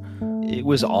off? Or it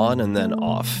was on and then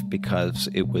off, because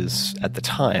it was, at the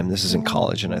time, this is in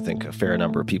college, and I think a fair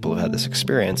number of people have had this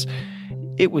experience,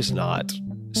 it was not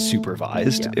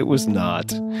supervised. Yeah. It was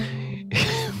not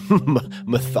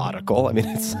methodical. I mean,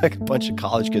 it's like a bunch of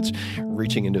college kids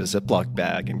reaching into a Ziploc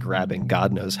bag and grabbing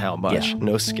God knows how much. Yeah.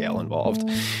 No scale involved.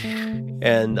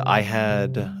 And I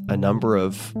had a number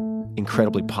of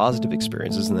incredibly positive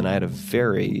experiences, and then I had a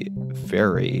very,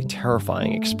 very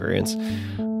terrifying experience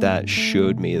that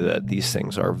showed me that these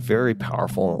things are very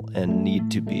powerful and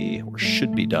need to be, or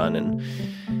should be, done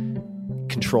in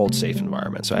controlled, safe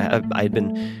environments. So I had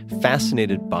been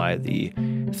fascinated by the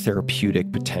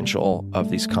therapeutic potential of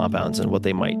these compounds and what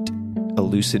they might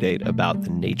elucidate about the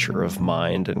nature of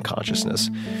mind and consciousness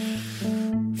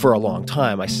for a long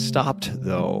time. I stopped,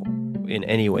 though, in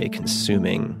any way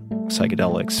consuming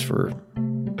psychedelics for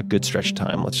a good stretch of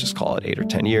time. Let's just call it 8 or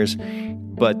 10 years.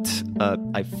 But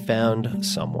I found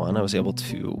someone, I was able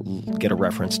to get a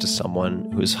reference to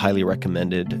someone who is highly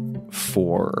recommended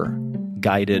for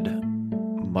guided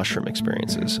mushroom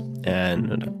experiences.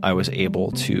 And I was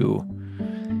able to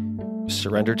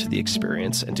surrender to the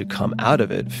experience and to come out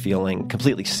of it feeling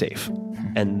completely safe.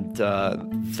 And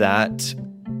that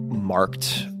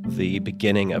marked the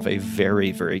beginning of a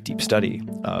very, very deep study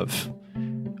of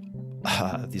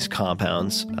these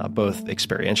compounds, both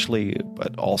experientially,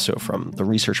 but also from the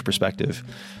research perspective.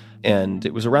 And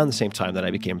it was around the same time that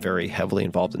I became very heavily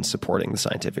involved in supporting the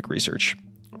scientific research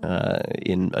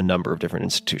in a number of different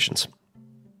institutions.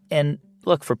 And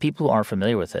look, for people who aren't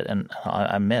familiar with it, and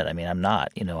I admit, I mean, I'm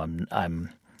not, I'm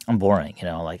boring,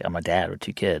 like I'm a dad with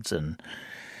 2 kids,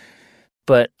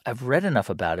 but I've read enough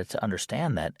about it to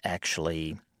understand that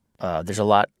actually there's a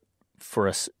lot for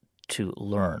us to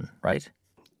learn, right?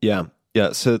 Yeah.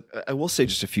 So I will say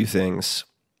just a few things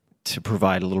to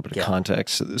provide a little bit of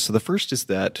context. So the first is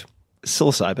that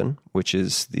psilocybin, which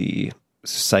is the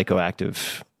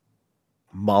psychoactive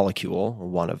molecule,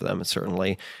 one of them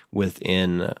certainly,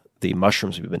 within the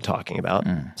mushrooms we've been talking about,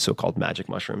 so-called magic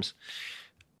mushrooms,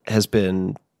 has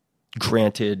been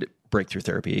granted breakthrough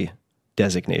therapy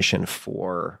designation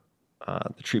for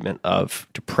the treatment of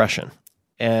depression.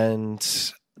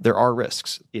 And there are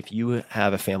risks. If you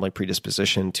have a family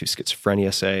predisposition to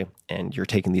schizophrenia, say, and you're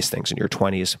taking these things in your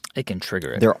 20s, it can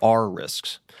trigger it. There are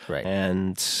risks. Right.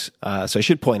 And so I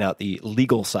should point out the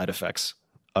legal side effects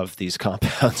of these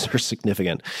compounds are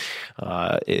significant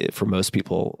for most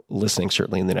people listening,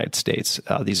 certainly in the United States.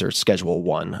 These are Schedule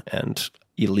 1 and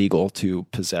illegal to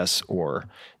possess or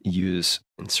use,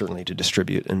 and certainly to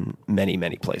distribute in many,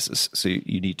 many places. So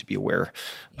you need to be aware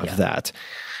of that.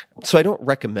 So I don't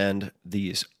recommend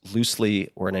these loosely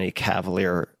or in any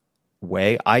cavalier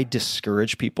way. I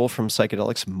discourage people from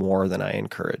psychedelics more than I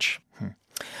encourage.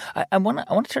 I want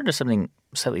to turn to something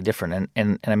slightly different,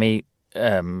 and I may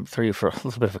throw you for a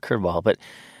little bit of a curveball,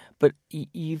 but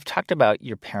you've talked about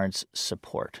your parents'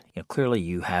 support. Clearly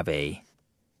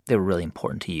they were really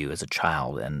important to you as a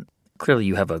child, and clearly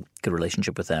you have a good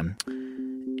relationship with them.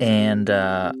 And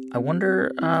I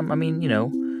wonder,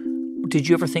 did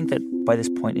you ever think that by this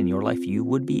point in your life you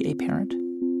would be a parent?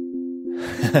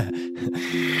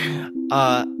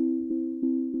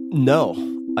 No,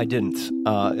 I didn't.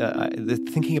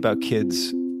 Thinking about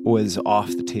kids was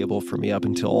off the table for me up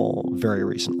until very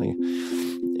recently.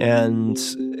 And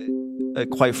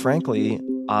quite frankly,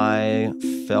 I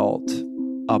felt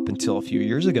up until a few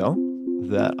years ago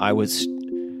that I was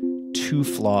too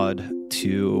flawed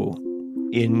to,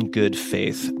 in good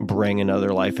faith, bring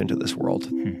another life into this world.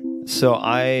 So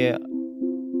I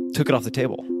took it off the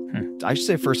table. I should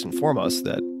say first and foremost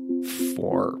that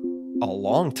for a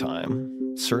long time,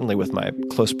 certainly with my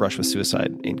close brush with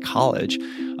suicide in college,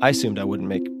 I assumed I wouldn't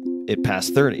make it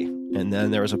past 30. And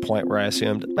then there was a point where I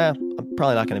assumed, I'm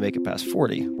probably not going to make it past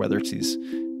 40, whether it's these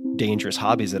dangerous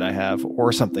hobbies that I have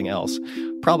or something else.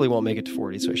 Probably won't make it to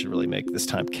 40, so I should really make this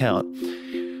time count.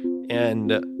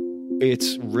 And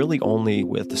it's really only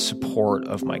with the support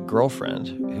of my girlfriend,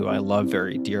 who I love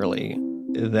very dearly,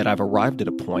 that I've arrived at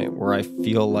a point where I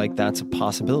feel like that's a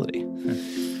possibility.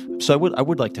 So I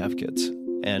would like to have kids.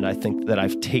 And I think that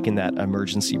I've taken that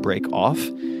emergency brake off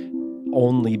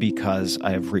only because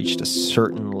I have reached a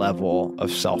certain level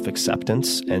of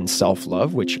self-acceptance and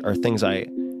self-love, which are things I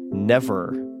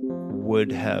never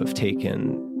would have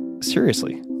taken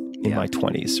seriously in my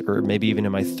 20s or maybe even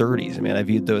in my 30s. I mean, I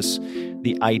viewed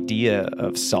the idea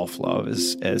of self-love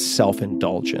as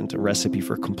self-indulgent, a recipe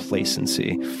for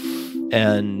complacency.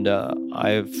 And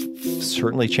I've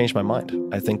certainly changed my mind.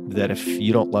 I think that if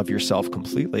you don't love yourself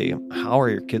completely, how are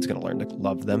your kids going to learn to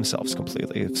love themselves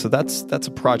completely? So that's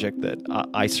a project that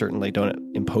I certainly don't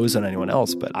impose on anyone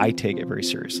else, but I take it very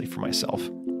seriously for myself.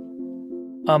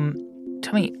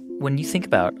 Tell me, when you think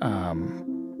about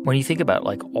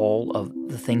like all of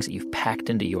the things that you've packed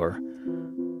into your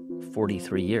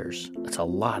 43 years, that's a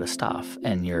lot of stuff,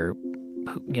 and you've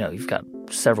got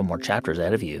several more chapters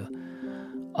ahead of you.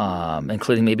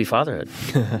 Including maybe fatherhood.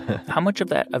 How much of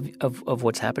that, of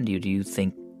what's happened to you, do you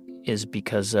think is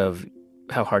because of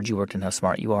how hard you worked and how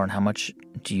smart you are, and how much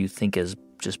do you think is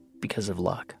just because of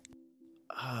luck?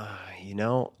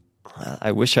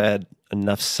 I wish I had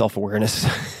enough self-awareness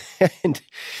and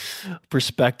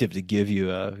perspective to give you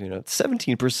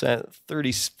 17%,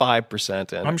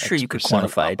 35%. And I'm sure you could percent,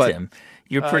 quantify it, Tim.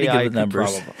 You're pretty good with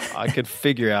numbers. I could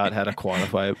figure out how to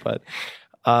quantify it, but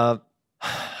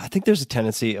I think there's a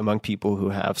tendency among people who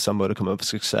have some modicum of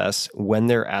success when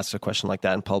they're asked a question like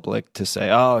that in public to say,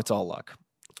 oh, it's all luck.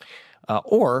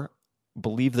 Or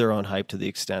believe their own hype to the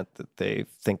extent that they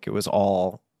think it was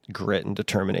all grit and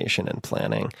determination and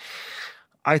planning.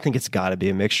 I think it's got to be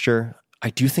a mixture.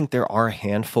 I do think there are a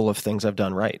handful of things I've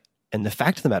done right. And the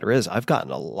fact of the matter is I've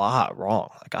gotten a lot wrong.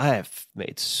 Like I have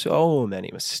made so many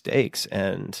mistakes,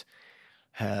 and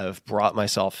have brought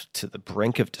myself to the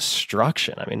brink of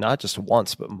destruction. I mean, not just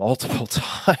once, but multiple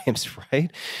times,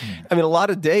 right? I mean, a lot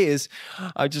of days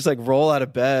I just like roll out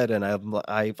of bed and I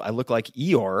look like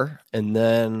Eeyore, and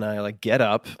then I like get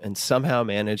up and somehow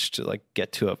manage to like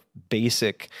get to a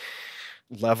basic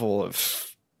level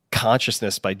of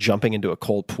consciousness by jumping into a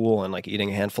cold pool and like eating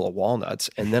a handful of walnuts.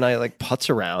 And then I like putz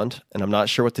around and I'm not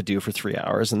sure what to do for 3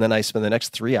 hours. And then I spend the next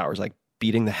 3 hours like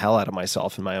beating the hell out of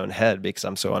myself in my own head because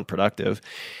I'm so unproductive,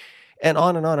 and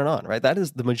on and on and on, right? That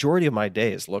is the majority of my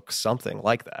days look something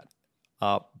like that.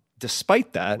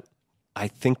 Despite that, I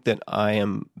think that I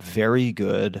am very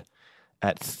good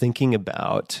at thinking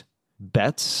about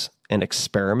bets and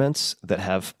experiments that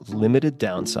have limited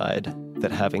downside,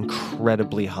 that have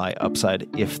incredibly high upside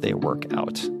if they work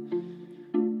out.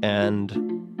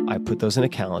 And I put those in a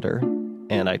calendar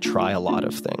and I try a lot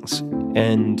of things.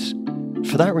 And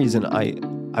for that reason,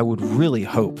 I would really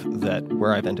hope that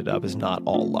where I've ended up is not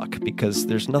all luck, because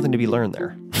there's nothing to be learned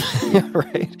there,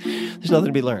 right? There's nothing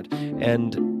to be learned.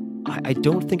 And I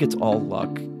don't think it's all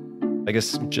luck. I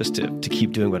guess just to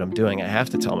keep doing what I'm doing, I have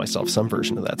to tell myself some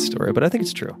version of that story, but I think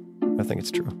it's true. I think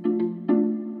it's true.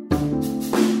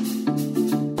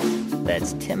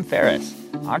 That's Tim Ferriss,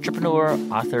 entrepreneur,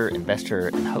 author, investor,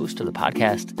 and host of the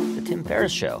podcast, The Tim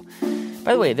Ferriss Show.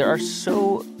 By the way, there are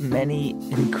so many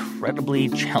incredibly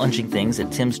challenging things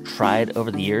that Tim's tried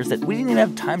over the years that we didn't even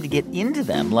have time to get into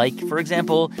them. Like, for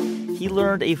example, he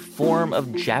learned a form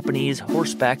of Japanese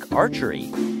horseback archery.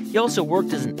 He also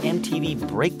worked as an MTV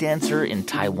breakdancer in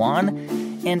Taiwan.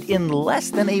 And in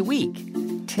less than a week,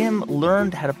 Tim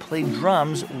learned how to play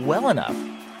drums well enough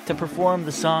to perform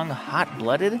the song Hot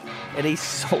Blooded at a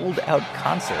sold-out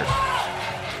concert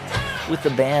with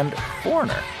the band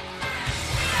Foreigner.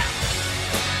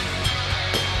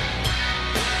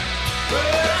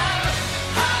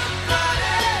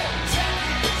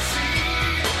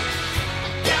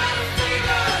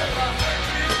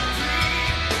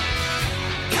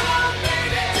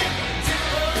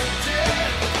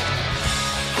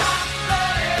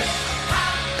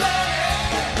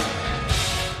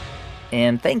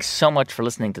 And thanks so much for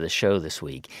listening to the show this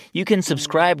week. You can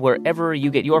subscribe wherever you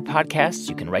get your podcasts.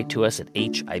 You can write to us at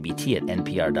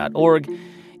hibt@npr.org.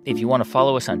 If you want to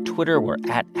follow us on Twitter, we're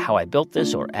at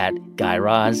HowIBuiltThis or at Guy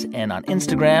Raz. And on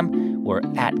Instagram, we're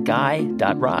at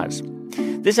guy.raz.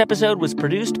 This episode was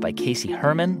produced by Casey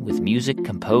Herman with music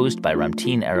composed by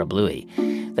Ramtin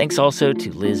Arablouei. Thanks also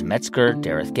to Liz Metzger,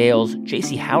 Dareth Gales,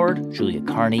 J.C. Howard, Julia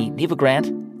Carney, Neva Grant,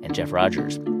 and Jeff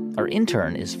Rogers. Our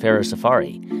intern is Farah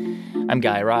Safari. I'm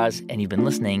Guy Raz, and you've been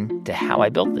listening to How I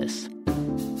Built This.